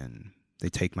triage, and They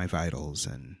take my vitals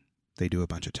and they do a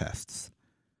bunch of tests.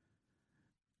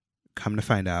 Come to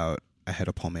find out, I had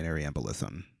a pulmonary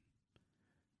embolism.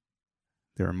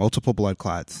 There were multiple blood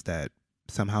clots that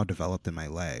somehow developed in my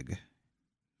leg.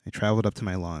 They traveled up to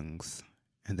my lungs,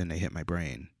 and then they hit my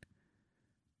brain.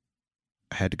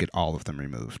 I had to get all of them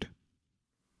removed.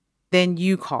 Then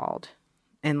you called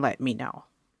and let me know.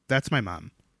 That's my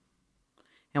mom.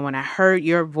 And when I heard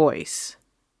your voice,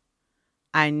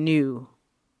 I knew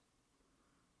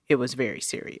it was very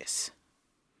serious.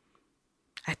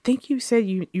 I think you said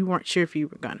you weren't sure if you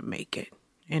were going to make it.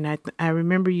 And I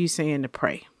remember you saying to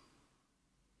pray.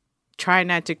 Try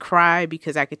not to cry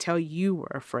because I could tell you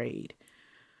were afraid.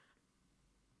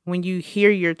 When you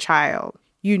hear your child,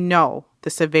 you know the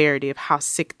severity of how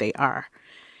sick they are.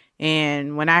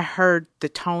 And when I heard the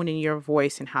tone in your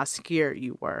voice and how scared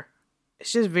you were,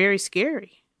 it's just very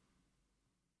scary.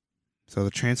 So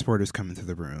the transporters come into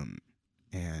the room,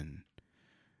 and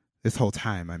this whole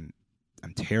time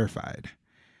I'm terrified.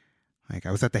 Like,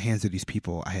 I was at the hands of these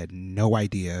people. I had no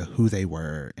idea who they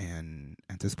were, and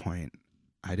at this point,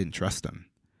 I didn't trust them.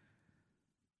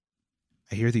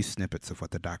 I hear these snippets of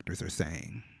what the doctors are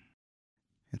saying.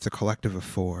 It's a collective of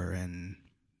 4, and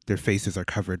their faces are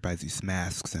covered by these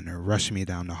masks, and they're rushing me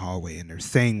down the hallway, and they're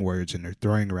saying words, and they're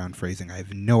throwing around phrasing. I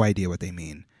have no idea what they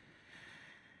mean.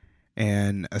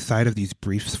 And aside of these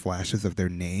brief flashes of their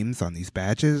names on these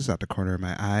badges out the corner of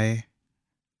my eye,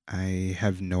 I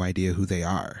have no idea who they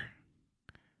are.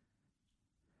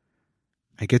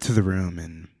 I get to the room,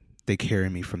 and they carry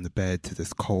me from the bed to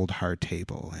this cold, hard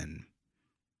table, and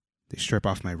they strip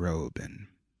off my robe, and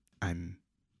I'm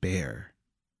bare.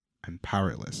 I'm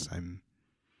powerless. I'm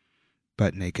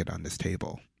butt naked on this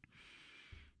table.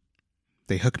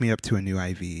 They hook me up to a new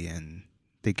IV, and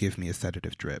they give me a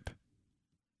sedative drip.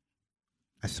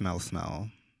 I smell a smell,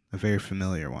 a very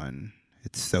familiar one.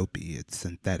 It's soapy, it's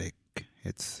synthetic,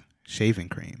 it's shaving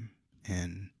cream,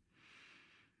 and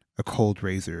a cold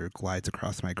razor glides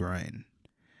across my groin.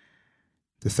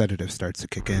 The sedative starts to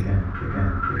kick in.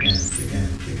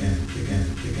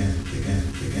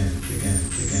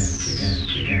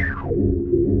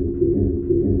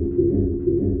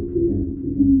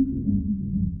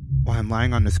 While I'm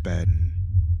lying on this bed,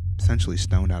 essentially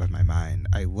stoned out of my mind,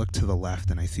 I look to the left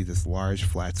and I see this large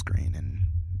flat screen, and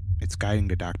it's guiding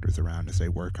the doctors around as they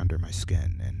work under my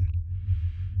skin, and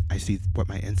I see what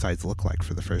my insides look like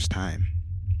for the first time.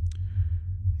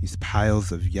 These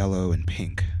piles of yellow and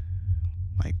pink,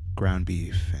 like ground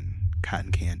beef and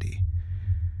cotton candy.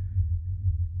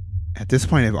 At this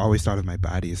point, I've always thought of my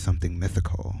body as something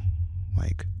mythical,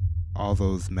 like all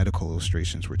those medical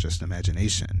illustrations were just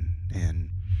imagination.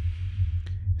 And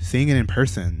seeing it in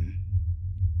person,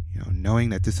 knowing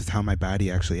that this is how my body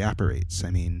actually operates.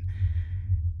 I mean,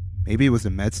 maybe it was the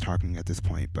meds talking at this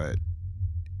point, but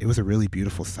it was a really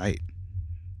beautiful sight.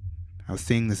 I was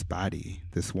seeing this body,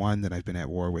 this one that I've been at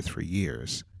war with for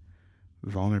years,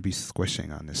 vulnerably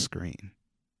squishing on this screen.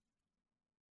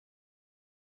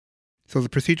 So the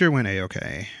procedure went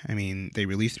A-okay. I mean, they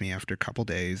released me after a couple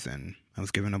days, and I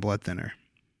was given a blood thinner.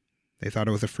 They thought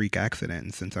it was a freak accident,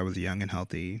 and since I was young and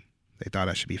healthy, they thought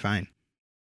I should be fine.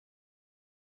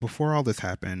 Before all this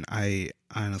happened, I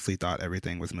honestly thought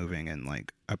everything was moving in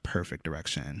like a perfect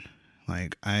direction.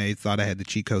 Like, I thought I had the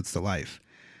cheat codes to life.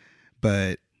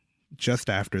 But just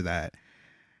after that,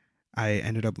 I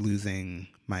ended up losing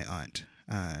my aunt.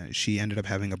 She ended up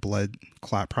having a blood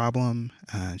clot problem.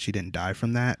 She didn't die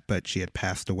from that, but she had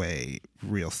passed away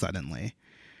real suddenly.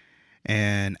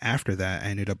 And after that, I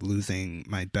ended up losing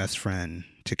my best friend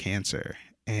to cancer.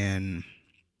 And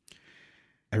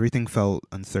everything felt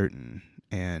uncertain.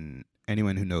 And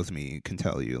anyone who knows me can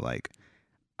tell you, like,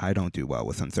 I don't do well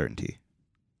with uncertainty.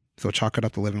 So chalk it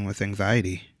up to living with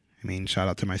anxiety. I mean, shout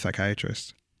out to my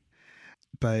psychiatrist.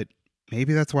 But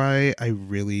maybe that's why I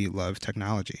really love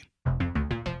technology.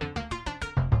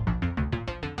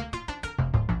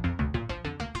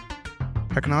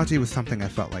 Technology was something I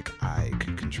felt like I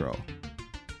could control.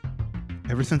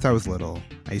 Ever since I was little,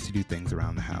 I used to do things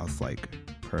around the house like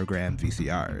program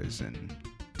VCRs and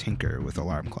tinker with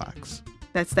alarm clocks.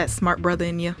 That's that smart brother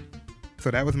in you. So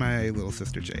that was my little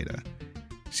sister Jada.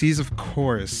 She's, of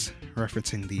course,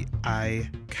 referencing the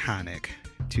iconic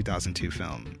 2002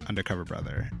 film Undercover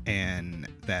Brother and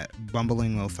that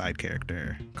bumbling little side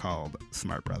character called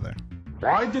Smart Brother.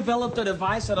 I developed a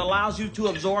device that allows you to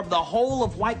absorb the whole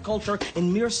of white culture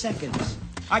in mere seconds.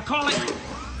 I call it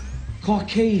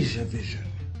Caucasia vision.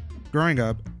 Growing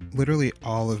up, literally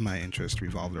all of my interests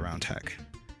revolved around tech.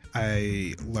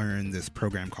 I learned this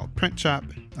program called Print Shop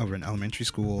over in elementary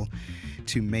school,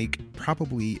 to make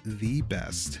probably the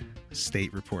best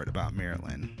state report about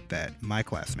Maryland that my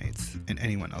classmates and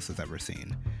anyone else has ever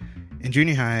seen. In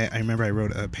junior high, I remember I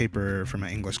wrote a paper for my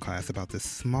English class about this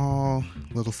small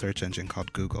little search engine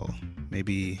called Google.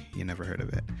 Maybe you never heard of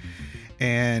it.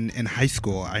 And in high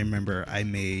school, I remember I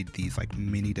made these like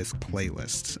mini disc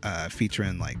playlists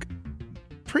featuring like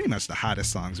pretty much the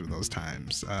hottest songs of those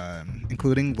times,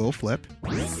 including Lil Flip.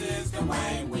 This is the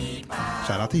way we buy.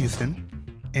 Shout out to Houston.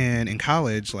 And in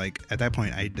college, like at that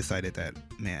point, I decided that,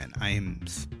 man, I am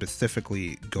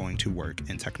specifically going to work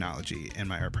in technology in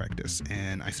my art practice.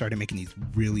 And I started making these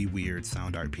really weird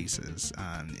sound art pieces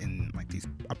in like these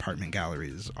apartment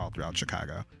galleries all throughout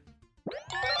Chicago.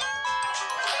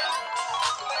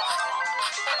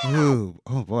 Ooh,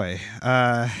 oh boy.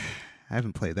 I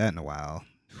haven't played that in a while.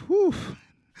 Whew.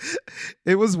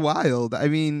 It was wild. I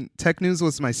mean, tech news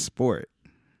was my sport.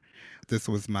 This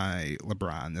was my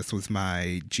LeBron. This was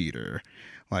my Jeter.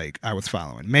 Like, I was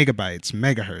following megabytes,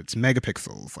 megahertz,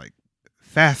 megapixels, like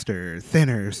faster,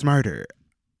 thinner, smarter.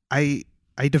 I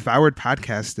devoured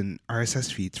podcasts and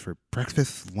RSS feeds for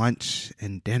breakfast, lunch,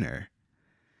 and dinner.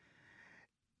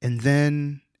 And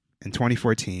then in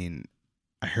 2014,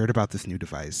 I heard about this new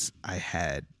device I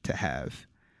had to have.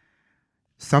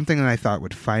 Something that I thought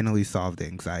would finally solve the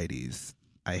anxieties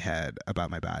I had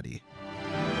about my body.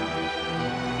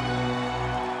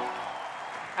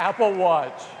 Apple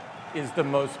Watch is the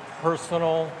most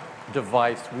personal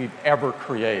device we've ever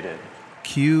created.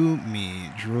 Cue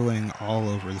me drooling all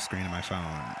over the screen of my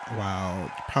phone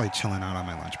while probably chilling out on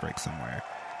my lunch break somewhere.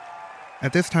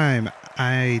 At this time,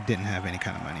 I didn't have any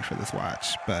kind of money for this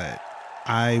watch, but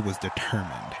I was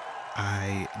determined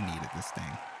I needed this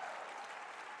thing.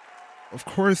 Of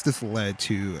course, this led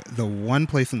to the one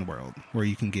place in the world where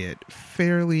you can get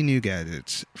fairly new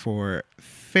gadgets for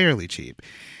fairly cheap,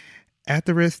 at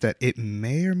the risk that it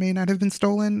may or may not have been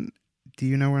stolen. Do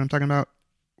you know what I'm talking about?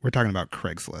 We're talking about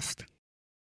Craigslist.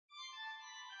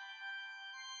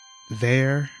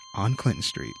 There, on Clinton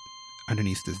Street,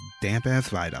 underneath this damp-ass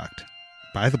viaduct,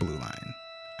 by the Blue Line,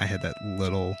 I had that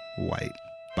little white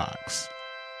box.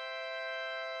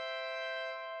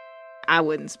 I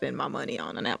wouldn't spend my money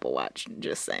on an Apple Watch,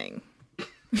 just saying.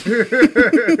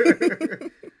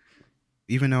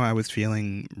 Even though I was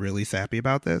feeling really sappy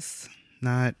about this,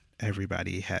 not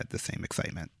everybody had the same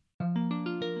excitement.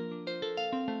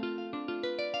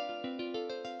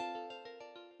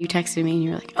 You texted me and you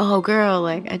were like, oh girl,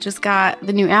 like I just got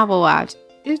the new Apple Watch.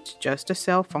 It's just a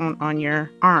cell phone on your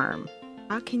arm.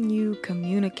 How can you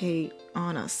communicate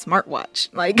on a smartwatch?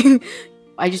 Like,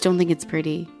 I just don't think it's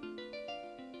pretty.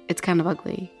 It's kind of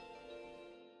ugly.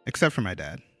 Except for my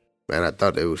dad. Man, I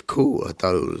thought it was cool. I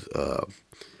thought it was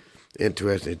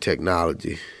interesting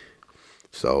technology.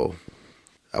 So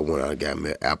I went out and got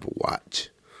me an Apple Watch.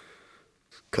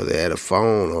 Because they had a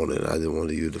phone on it. I didn't want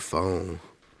to use the phone.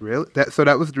 Really? So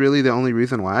that was really the only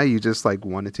reason why? You just like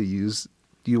wanted to use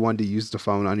the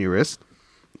phone on your wrist?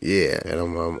 Yeah, and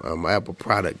I'm an Apple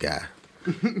product guy.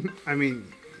 I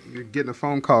mean, you're getting a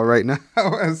phone call right now.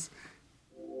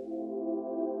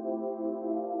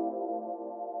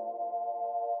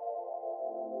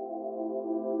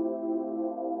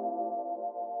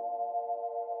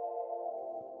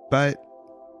 But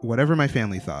whatever my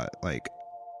family thought, like,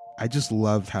 I just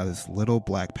loved how this little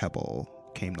black pebble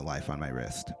came to life on my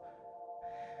wrist.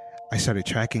 I started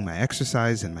tracking my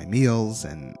exercise and my meals,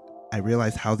 and I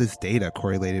realized how this data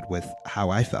correlated with how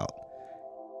I felt.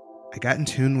 I got in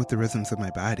tune with the rhythms of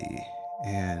my body,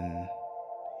 and,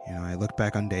 you know, I looked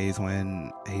back on days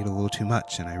when I ate a little too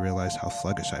much, and I realized how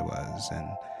sluggish I was, and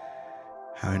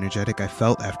how energetic I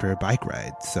felt after a bike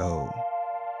ride, so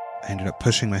I ended up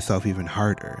pushing myself even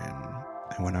harder, and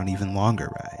I went on even longer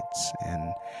rides,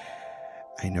 and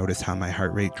I noticed how my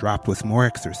heart rate dropped with more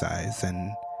exercise,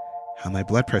 and how my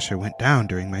blood pressure went down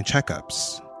during my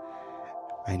checkups.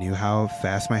 I knew how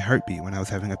fast my heart beat when I was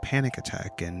having a panic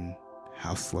attack, and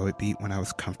how slow it beat when I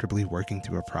was comfortably working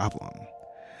through a problem.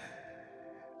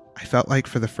 I felt like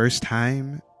for the first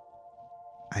time,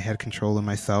 I had control of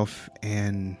myself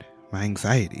and my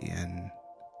anxiety, and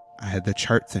I had the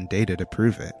charts and data to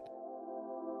prove it.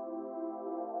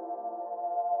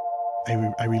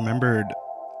 I remembered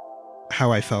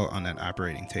how I felt on that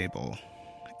operating table,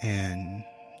 and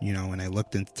you know, when I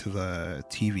looked into the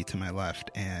TV to my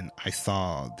left and I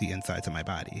saw the insides of my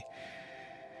body,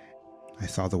 I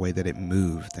saw the way that it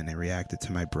moved and it reacted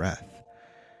to my breath,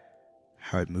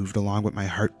 how it moved along with my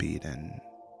heartbeat, and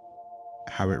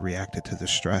how it reacted to the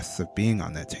stress of being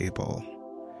on that table.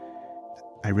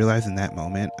 I realized in that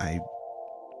moment I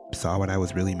saw what I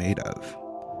was really made of.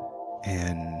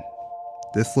 And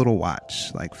this little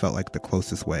watch felt like the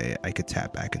closest way I could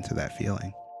tap back into that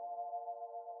feeling.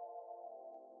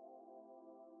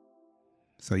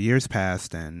 So years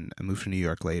passed and I moved to New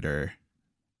York later.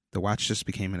 The watch just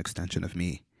became an extension of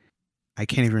me. I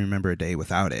can't even remember a day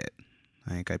without it.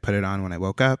 I put it on when I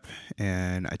woke up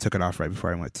and I took it off right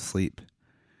before I went to sleep.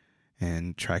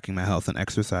 And tracking my health and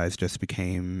exercise just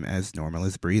became as normal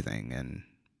as breathing, and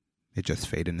it just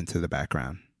faded into the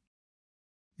background.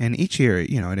 And each year,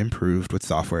 it improved with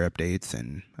software updates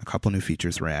and a couple new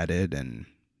features were added, and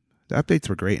the updates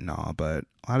were great and all, but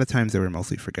a lot of times they were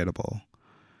mostly forgettable.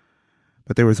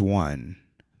 But there was one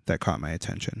that caught my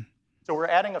attention. So we're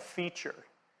adding a feature,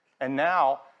 and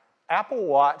now Apple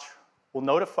Watch will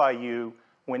notify you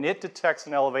when it detects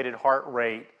an elevated heart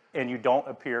rate and you don't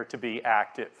appear to be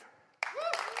active.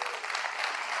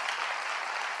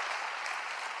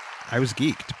 I was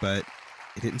geeked, but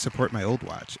it didn't support my old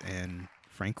watch, and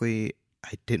frankly,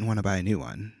 I didn't want to buy a new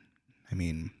one. I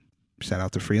mean, shout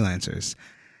out to freelancers.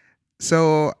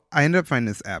 So I ended up finding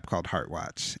this app called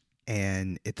HeartWatch,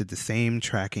 and it did the same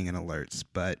tracking and alerts,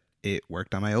 but it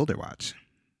worked on my older watch.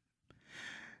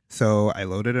 So I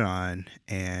loaded it on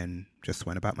and just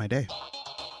went about my day.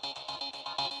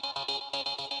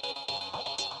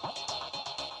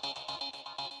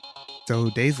 So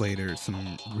days later,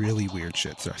 some really weird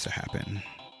shit starts to happen.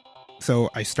 So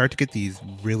I start to get these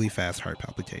really fast heart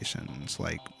palpitations,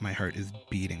 like my heart is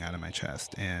beating out of my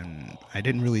chest, and I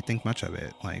didn't really think much of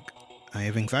it. Like, I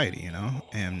have anxiety,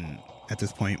 and at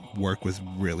this point, work was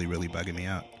really, really bugging me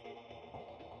out.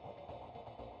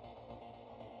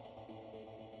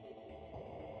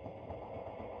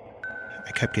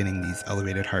 I kept getting these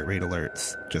elevated heart rate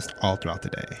alerts just all throughout the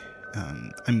day.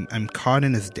 I'm caught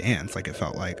in this dance. Like, it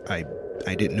felt like I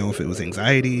didn't know if it was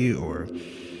anxiety or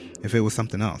if it was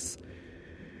something else.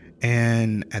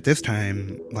 And at this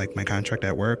time, like, my contract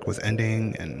at work was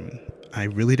ending and I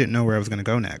really didn't know where I was going to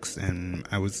go next. And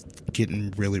I was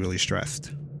getting really, really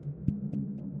stressed.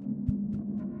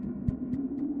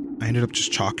 I ended up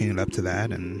just chalking it up to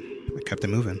that and I kept it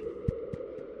moving.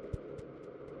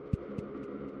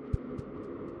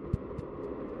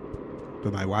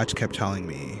 But my watch kept telling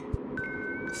me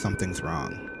something's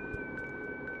wrong.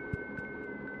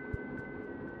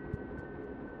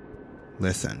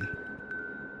 Listen.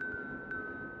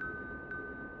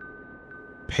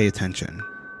 Pay attention.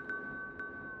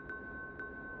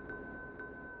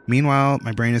 Meanwhile,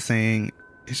 my brain is saying,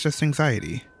 it's just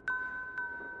anxiety.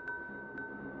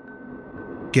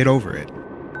 Get over it.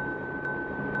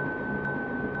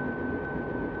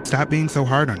 Stop being so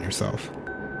hard on yourself.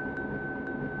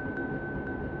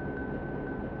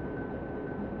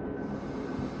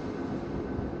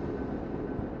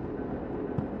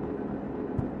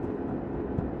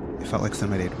 It felt like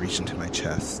somebody had reached into my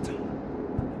chest,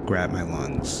 grabbed my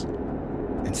lungs,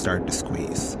 and started to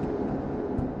squeeze.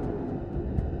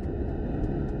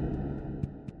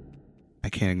 I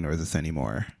can't ignore this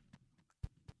anymore.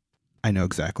 I know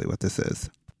exactly what this is.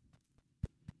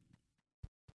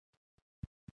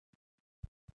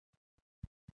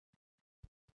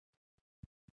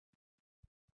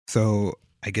 So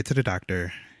I get to the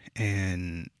doctor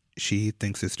and she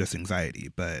thinks it's just anxiety,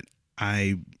 but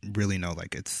I really know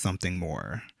like it's something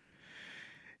more.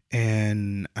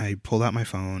 And I pulled out my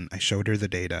phone. I showed her the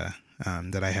data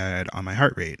that I had on my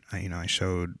heart rate. I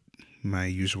showed my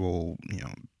usual,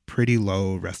 pretty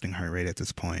low resting heart rate at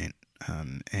this point,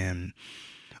 and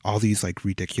all these like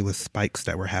ridiculous spikes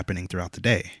that were happening throughout the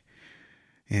day.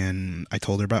 And I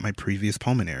told her about my previous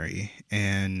pulmonary,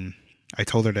 and I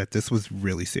told her that this was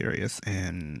really serious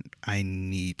and I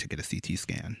need to get a CT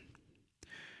scan.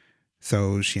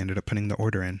 So she ended up putting the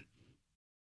order in.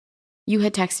 You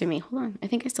had texted me. Hold on. I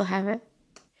think I still have it.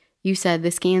 You said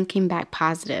the scan came back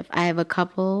positive. I have a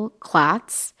couple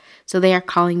clots, so they are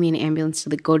calling me an ambulance to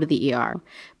go to the ER.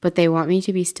 But they want me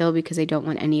to be still because they don't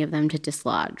want any of them to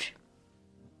dislodge.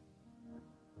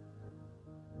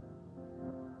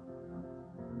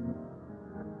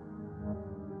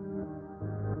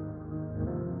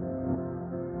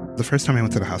 The first time I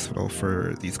went to the hospital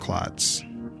for these clots,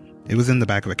 it was in the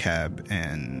back of a cab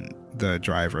and the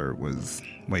driver was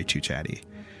way too chatty.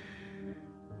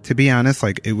 To be honest,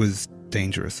 like, it was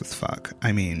dangerous as fuck.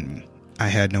 I mean, I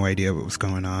had no idea what was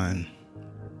going on.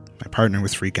 My partner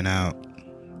was freaking out.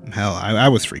 Hell, I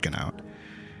was freaking out.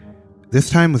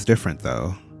 This time was different,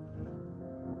 though.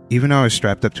 Even though I was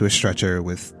strapped up to a stretcher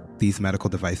with these medical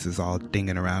devices all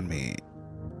dinging around me,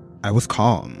 I was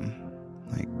calm,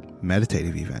 like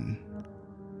meditative even.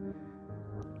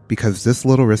 Because this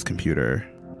little wrist computer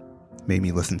made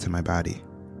me listen to my body.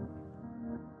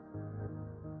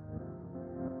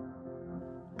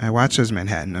 I watched as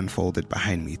Manhattan unfolded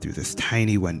behind me through this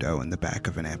tiny window in the back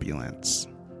of an ambulance.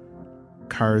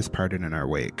 Cars parted in our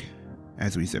wake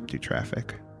as we zipped through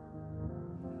traffic.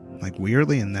 Like,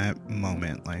 weirdly in that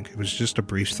moment, like, it was just a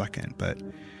brief second, but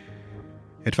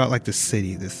it felt like the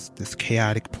city, this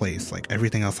chaotic place, like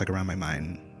everything else like around my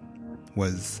mind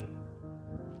was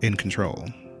in control.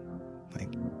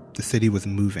 Like, the city was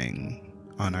moving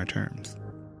on our terms.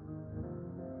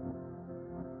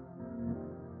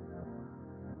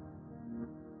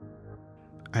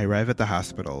 I arrive at the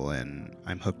hospital and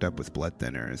I'm hooked up with blood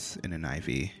thinners in an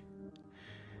IV.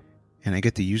 And I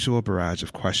get the usual barrage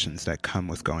of questions that come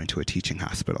with going to a teaching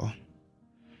hospital.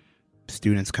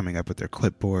 Students coming up with their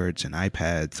clipboards and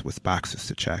iPads with boxes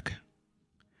to check.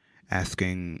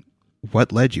 Asking,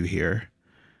 "What led you here?"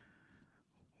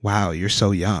 "Wow, you're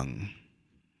so young."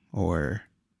 Or,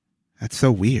 "That's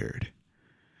so weird."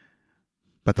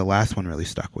 But the last one really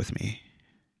stuck with me.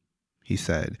 He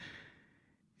said,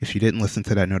 "If you didn't listen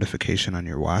to that notification on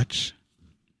your watch,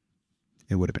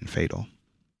 it would have been fatal."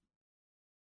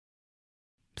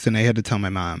 So I had to tell my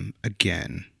mom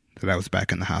again that I was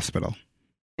back in the hospital.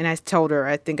 And I told her,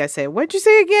 I said, "What'd you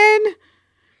say again?"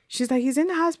 She's like, "He's in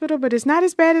the hospital, but it's not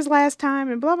as bad as last time,"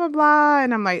 and blah, blah, blah.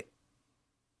 And I'm like,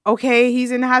 okay,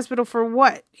 he's in the hospital for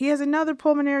what? He has another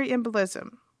pulmonary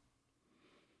embolism.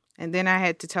 And then I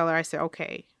had to tell her, I said,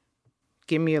 "Okay,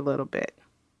 give me a little bit."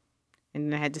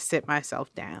 And then I had to sit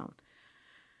myself down.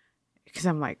 Because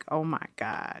I'm like, oh my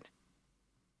God.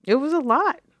 It was a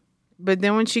lot. But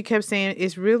then when she kept saying,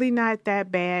 "It's really not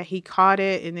that bad," he caught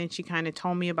it. And then she kind of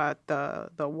told me about the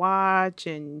watch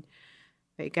and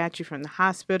they got you from the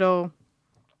hospital.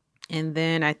 And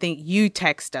then I think you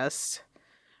text us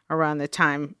around the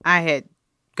time I had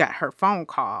got her phone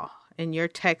call. And your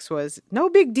text was, "No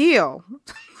big deal."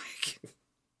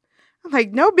 I'm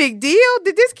like, no big deal?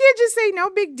 Did this kid just say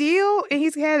no big deal? And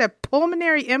he's had a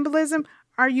pulmonary embolism?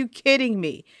 Are you kidding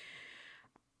me?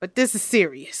 But this is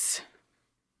serious.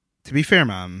 To be fair,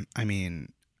 Mom, I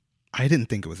mean, I didn't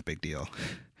think it was a big deal.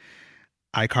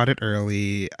 I caught it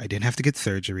early. I didn't have to get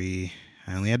surgery.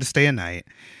 I only had to stay a night.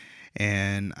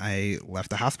 And I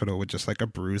left the hospital with just like a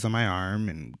bruise on my arm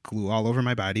and glue all over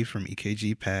my body from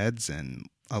EKG pads and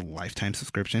a lifetime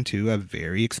subscription to a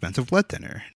very expensive blood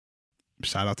thinner.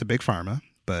 Shout out to Big Pharma,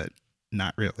 but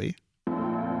not really.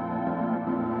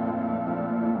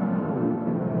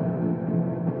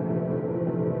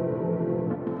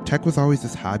 Tech was always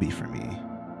this hobby for me.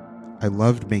 I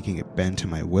loved making it bend to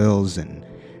my wills and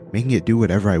making it do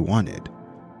whatever I wanted.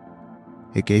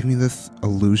 It gave me this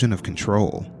illusion of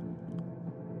control.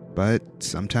 But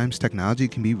sometimes technology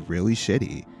can be really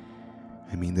shitty.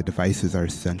 I mean, the devices are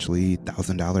essentially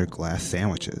 $1,000 glass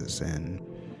sandwiches, and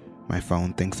my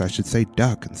phone thinks I should say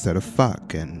duck instead of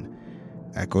fuck, and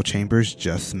echo chambers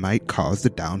just might cause the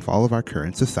downfall of our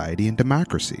current society and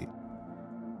democracy.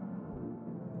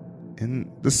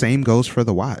 And the same goes for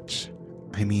the watch.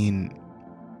 I mean,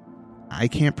 I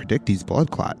can't predict these blood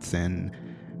clots, and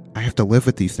I have to live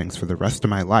with these things for the rest of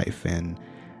my life, and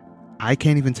I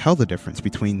can't even tell the difference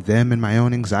between them and my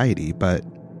own anxiety, but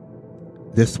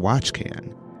this watch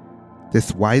can.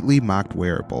 This widely mocked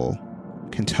wearable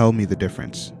can tell me the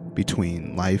difference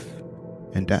between life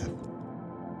and death.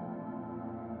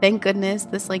 Thank goodness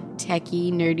this like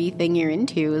techie, nerdy thing you're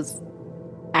into is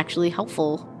actually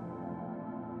helpful.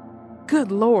 Good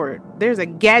Lord. There's a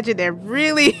gadget that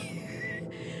really,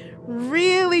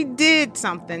 really did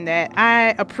something that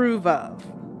I approve of.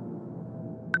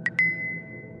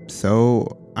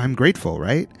 So I'm grateful,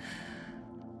 right?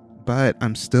 But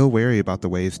I'm still wary about the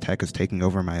ways tech is taking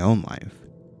over my own life.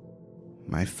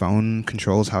 My phone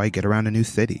controls how I get around a new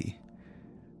city.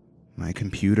 My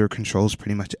computer controls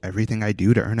pretty much everything I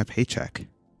do to earn a paycheck.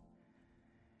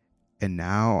 And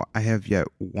now I have yet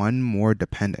one more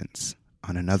dependence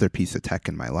on another piece of tech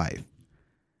in my life.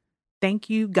 Thank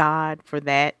you, God, for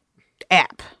that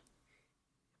app.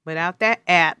 Without that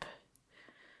app,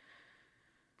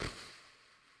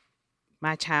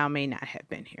 my child may not have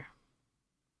been here.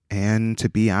 And to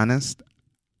be honest,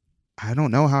 I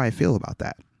don't know how I feel about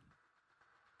that.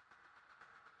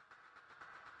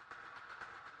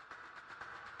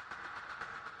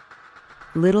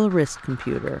 Little Wrist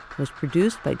Computer was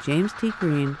produced by James T.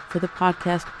 Green for the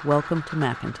podcast Welcome to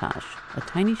Macintosh, a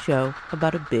tiny show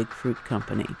about a big fruit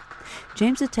company.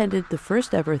 James attended the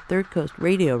first ever Third Coast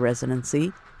radio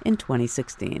residency in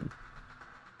 2016.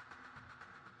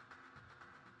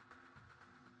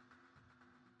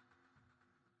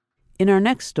 In our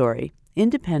next story,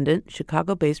 independent,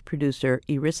 Chicago-based producer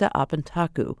Irissa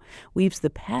Apentaku weaves the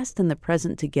past and the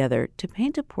present together to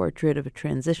paint a portrait of a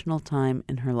transitional time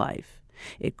in her life.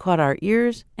 It caught our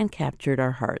ears and captured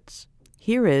our hearts.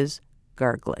 Here is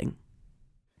Gargling.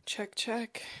 Check,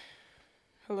 check.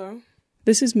 Hello?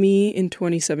 This is me in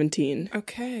 2017.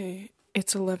 Okay,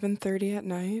 it's 11:30 at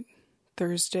night,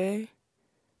 Thursday,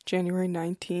 January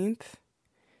 19th,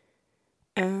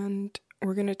 and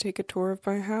we're going to take a tour of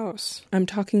my house. I'm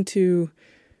talking to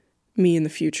me in the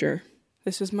future.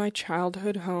 This is my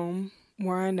childhood home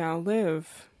where I now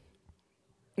live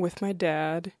with my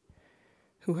dad,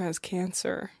 who has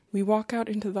cancer. We walk out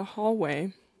into the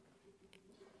hallway.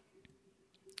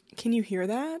 Can you hear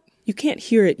that? You can't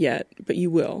hear it yet, but you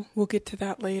will. We'll get to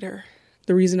that later.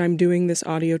 The reason I'm doing this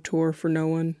audio tour for no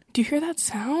one. Do you hear that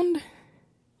sound?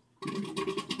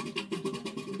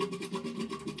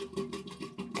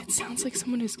 It sounds like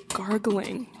someone is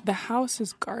gargling. The house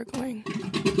is gargling.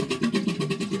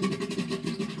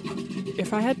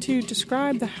 If I had to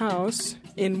describe the house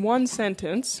in one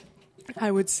sentence, I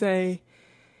would say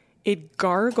it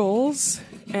gargles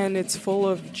and it's full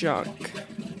of junk.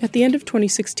 At the end of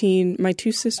 2016, my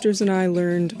two sisters and I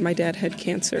learned my dad had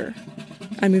cancer.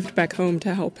 I moved back home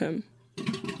to help him.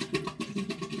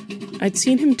 I'd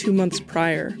seen him 2 months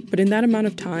prior, but in that amount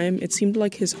of time, it seemed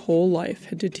like his whole life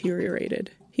had deteriorated.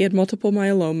 He had multiple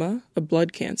myeloma, a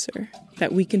blood cancer,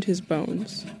 that weakened his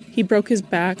bones. He broke his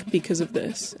back because of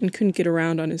this and couldn't get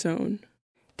around on his own.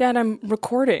 Dad, I'm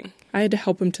recording. I had to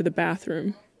help him to the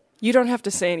bathroom. You don't have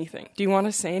to say anything. Do you want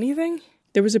to say anything?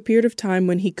 There was a period of time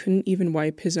when he couldn't even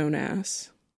wipe his own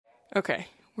ass. Okay,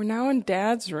 we're now in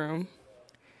Dad's room.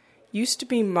 Used to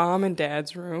be Mom and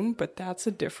Dad's room, but that's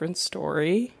a different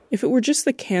story. If it were just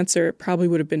the cancer, it probably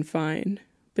would have been fine.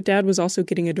 But Dad was also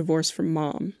getting a divorce from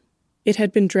Mom. It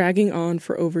had been dragging on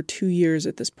for over 2 years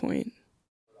at this point.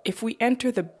 If we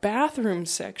enter the bathroom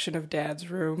section of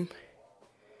Dad's room,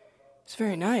 it's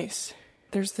very nice.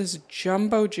 There's this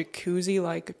jumbo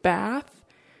jacuzzi-like bath,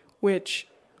 which,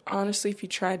 honestly, if you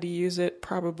tried to use it,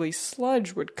 probably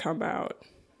sludge would come out.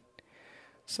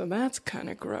 So that's kind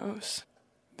of gross.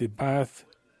 The bath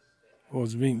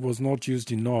was not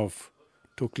used enough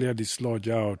to clear the sludge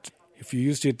out. If you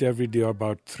used it every day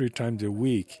about 3 times a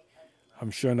week,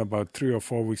 I'm sure in about 3 or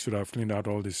 4 weeks would have cleaned out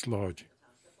all the sludge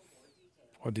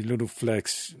or the little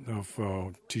flakes of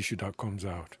tissue that comes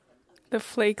out. The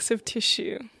flakes of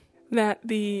tissue that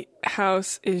the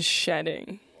house is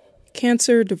shedding.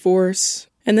 Cancer, divorce,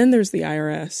 and then there's the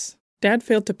IRS. Dad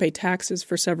failed to pay taxes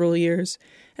for several years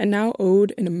and now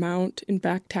owed an amount in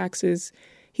back taxes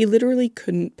he literally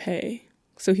couldn't pay,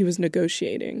 so he was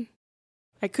negotiating.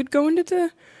 I could go into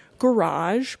the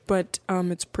garage, but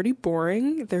it's pretty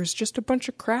boring. There's just a bunch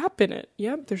of crap in it.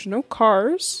 Yep, there's no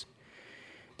cars.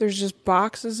 There's just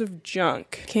boxes of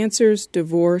junk. Cancers,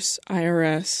 divorce,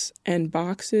 IRS, and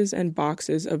boxes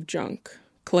of junk,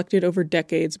 collected over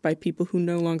decades by people who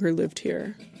no longer lived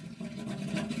here.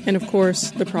 And of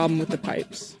course, the problem with the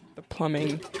pipes. The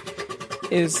plumbing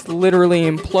is literally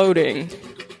imploding.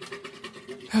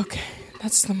 Okay,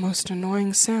 that's the most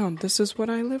annoying sound. This is what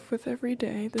I live with every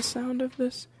day. The sound of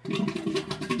this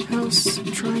house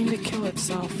trying to kill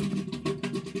itself.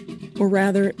 Or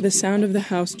rather, the sound of the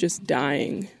house just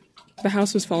dying. The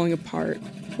house was falling apart,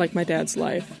 like my dad's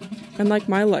life, and like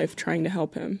my life trying to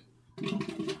help him.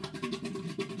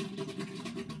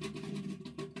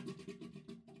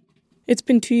 It's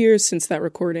been 2 years since that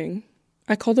recording.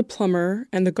 I called a plumber,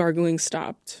 and the gargling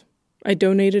stopped. I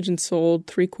donated and sold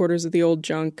 3/4 of the old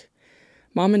junk.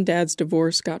 Mom and Dad's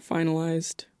divorce got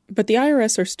finalized. But the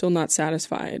IRS are still not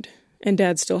satisfied, and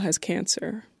Dad still has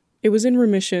cancer. It was in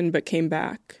remission, but came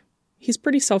back. He's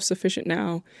pretty self-sufficient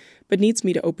now, but needs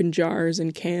me to open jars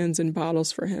and cans and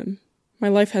bottles for him. My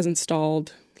life hasn't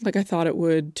stalled, like I thought it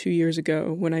would 2 years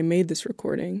ago when I made this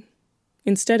recording.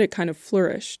 Instead, it kind of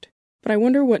flourished. But I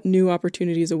wonder what new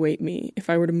opportunities await me if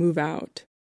I were to move out.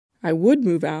 I would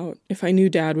move out if I knew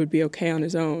Dad would be okay on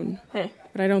his own. Hey.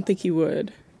 But I don't think he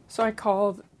would. So I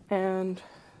called, and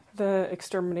the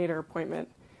exterminator appointment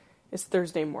is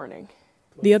Thursday morning.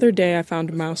 The other day I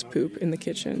found mouse poop in the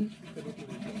kitchen.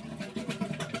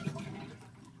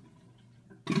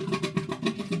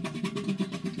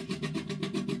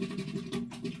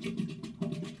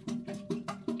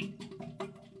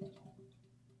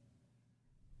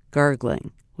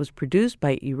 Gargling was produced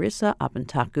by Irisa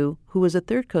Apentaku, who was a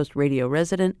Third Coast Radio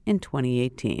resident in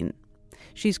 2018.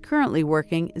 She's currently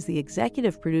working as the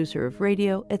executive producer of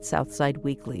radio at Southside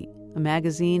Weekly, a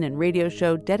magazine and radio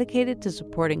show dedicated to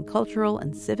supporting cultural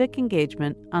and civic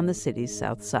engagement on the city's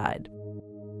South Side.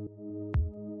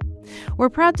 We're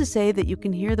proud to say that you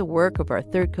can hear the work of our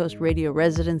Third Coast Radio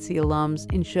residency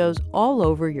alums in shows all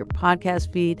over your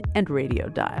podcast feed and radio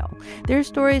dial. Their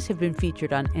stories have been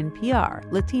featured on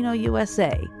NPR, Latino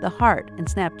USA, The Heart, and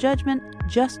Snap Judgment,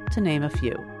 just to name a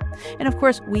few. And of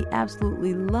course, we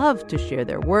absolutely love to share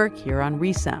their work here on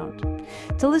ReSound.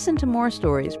 To listen to more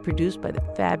stories produced by the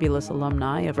fabulous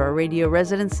alumni of our radio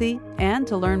residency, and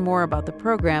to learn more about the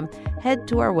program, head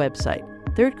to our website,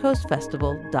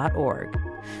 thirdcoastfestival.org.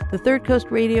 The Third Coast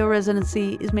Radio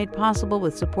Residency is made possible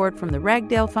with support from the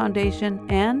Ragdale Foundation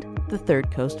and the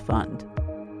Third Coast Fund.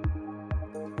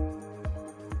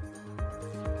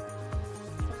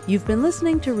 You've been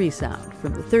listening to ReSound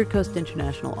from the Third Coast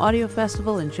International Audio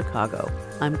Festival in Chicago.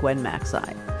 I'm Gwen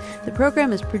Macsai. The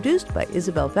program is produced by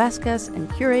Isabel Vasquez and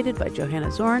curated by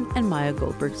Johanna Zorn and Maya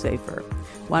Goldberg-Safer.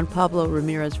 Juan Pablo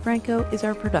Ramirez-Franco is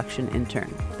our production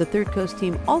intern. The Third Coast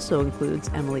team also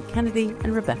includes Emily Kennedy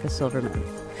and Rebecca Silverman.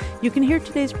 You can hear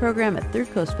today's program at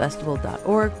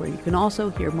thirdcoastfestival.org, where you can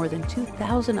also hear more than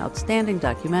 2,000 outstanding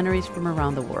documentaries from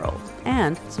around the world,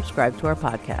 and subscribe to our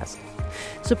podcast.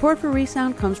 Support for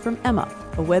ReSound comes from Emma,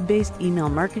 a web-based email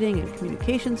marketing and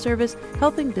communication service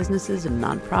helping businesses and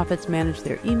nonprofits manage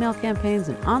their email campaigns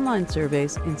and online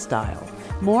surveys in style.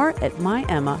 More at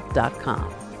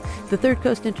myemma.com. The Third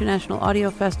Coast International Audio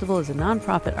Festival is a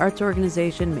nonprofit arts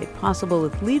organization made possible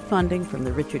with lead funding from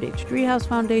the Richard H. Driehaus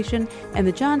Foundation and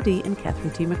the John D. and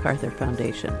Catherine T. MacArthur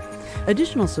Foundation.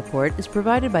 Additional support is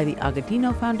provided by the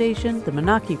Agudino Foundation, the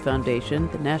Menaki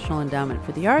Foundation, the National Endowment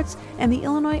for the Arts, and the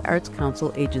Illinois Arts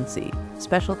Council Agency.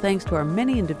 Special thanks to our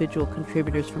many individual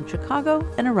contributors from Chicago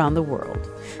and around the world.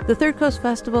 The Third Coast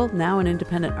Festival, now an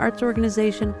independent arts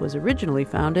organization, was originally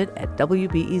founded at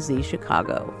WBEZ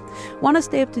Chicago. Want to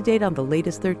stay up to date on the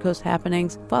latest Third Coast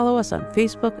happenings? Follow us on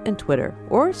Facebook and Twitter,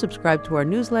 or subscribe to our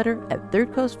newsletter at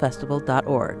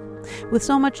thirdcoastfestival.org. With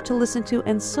so much to listen to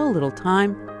and so little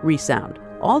time, ReSound.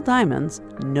 All diamonds,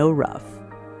 no rough.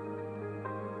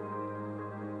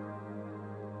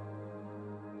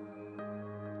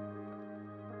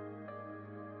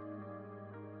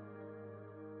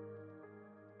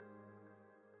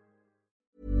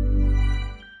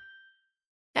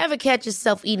 Ever catch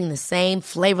yourself eating the same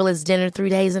flavorless dinner 3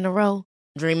 days in a row?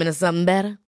 Dreaming of something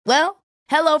better? Well,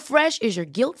 HelloFresh is your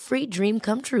guilt-free dream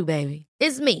come true, baby.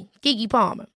 It's me, Keke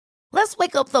Palmer. Let's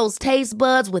wake up those taste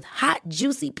buds with hot,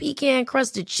 juicy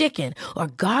pecan-crusted chicken or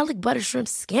garlic butter shrimp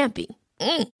scampi.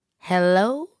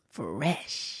 Hello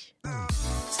Fresh.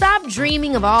 Stop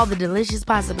dreaming of all the delicious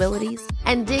possibilities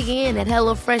and dig in at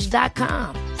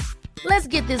HelloFresh.com. Let's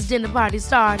get this dinner party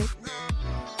started.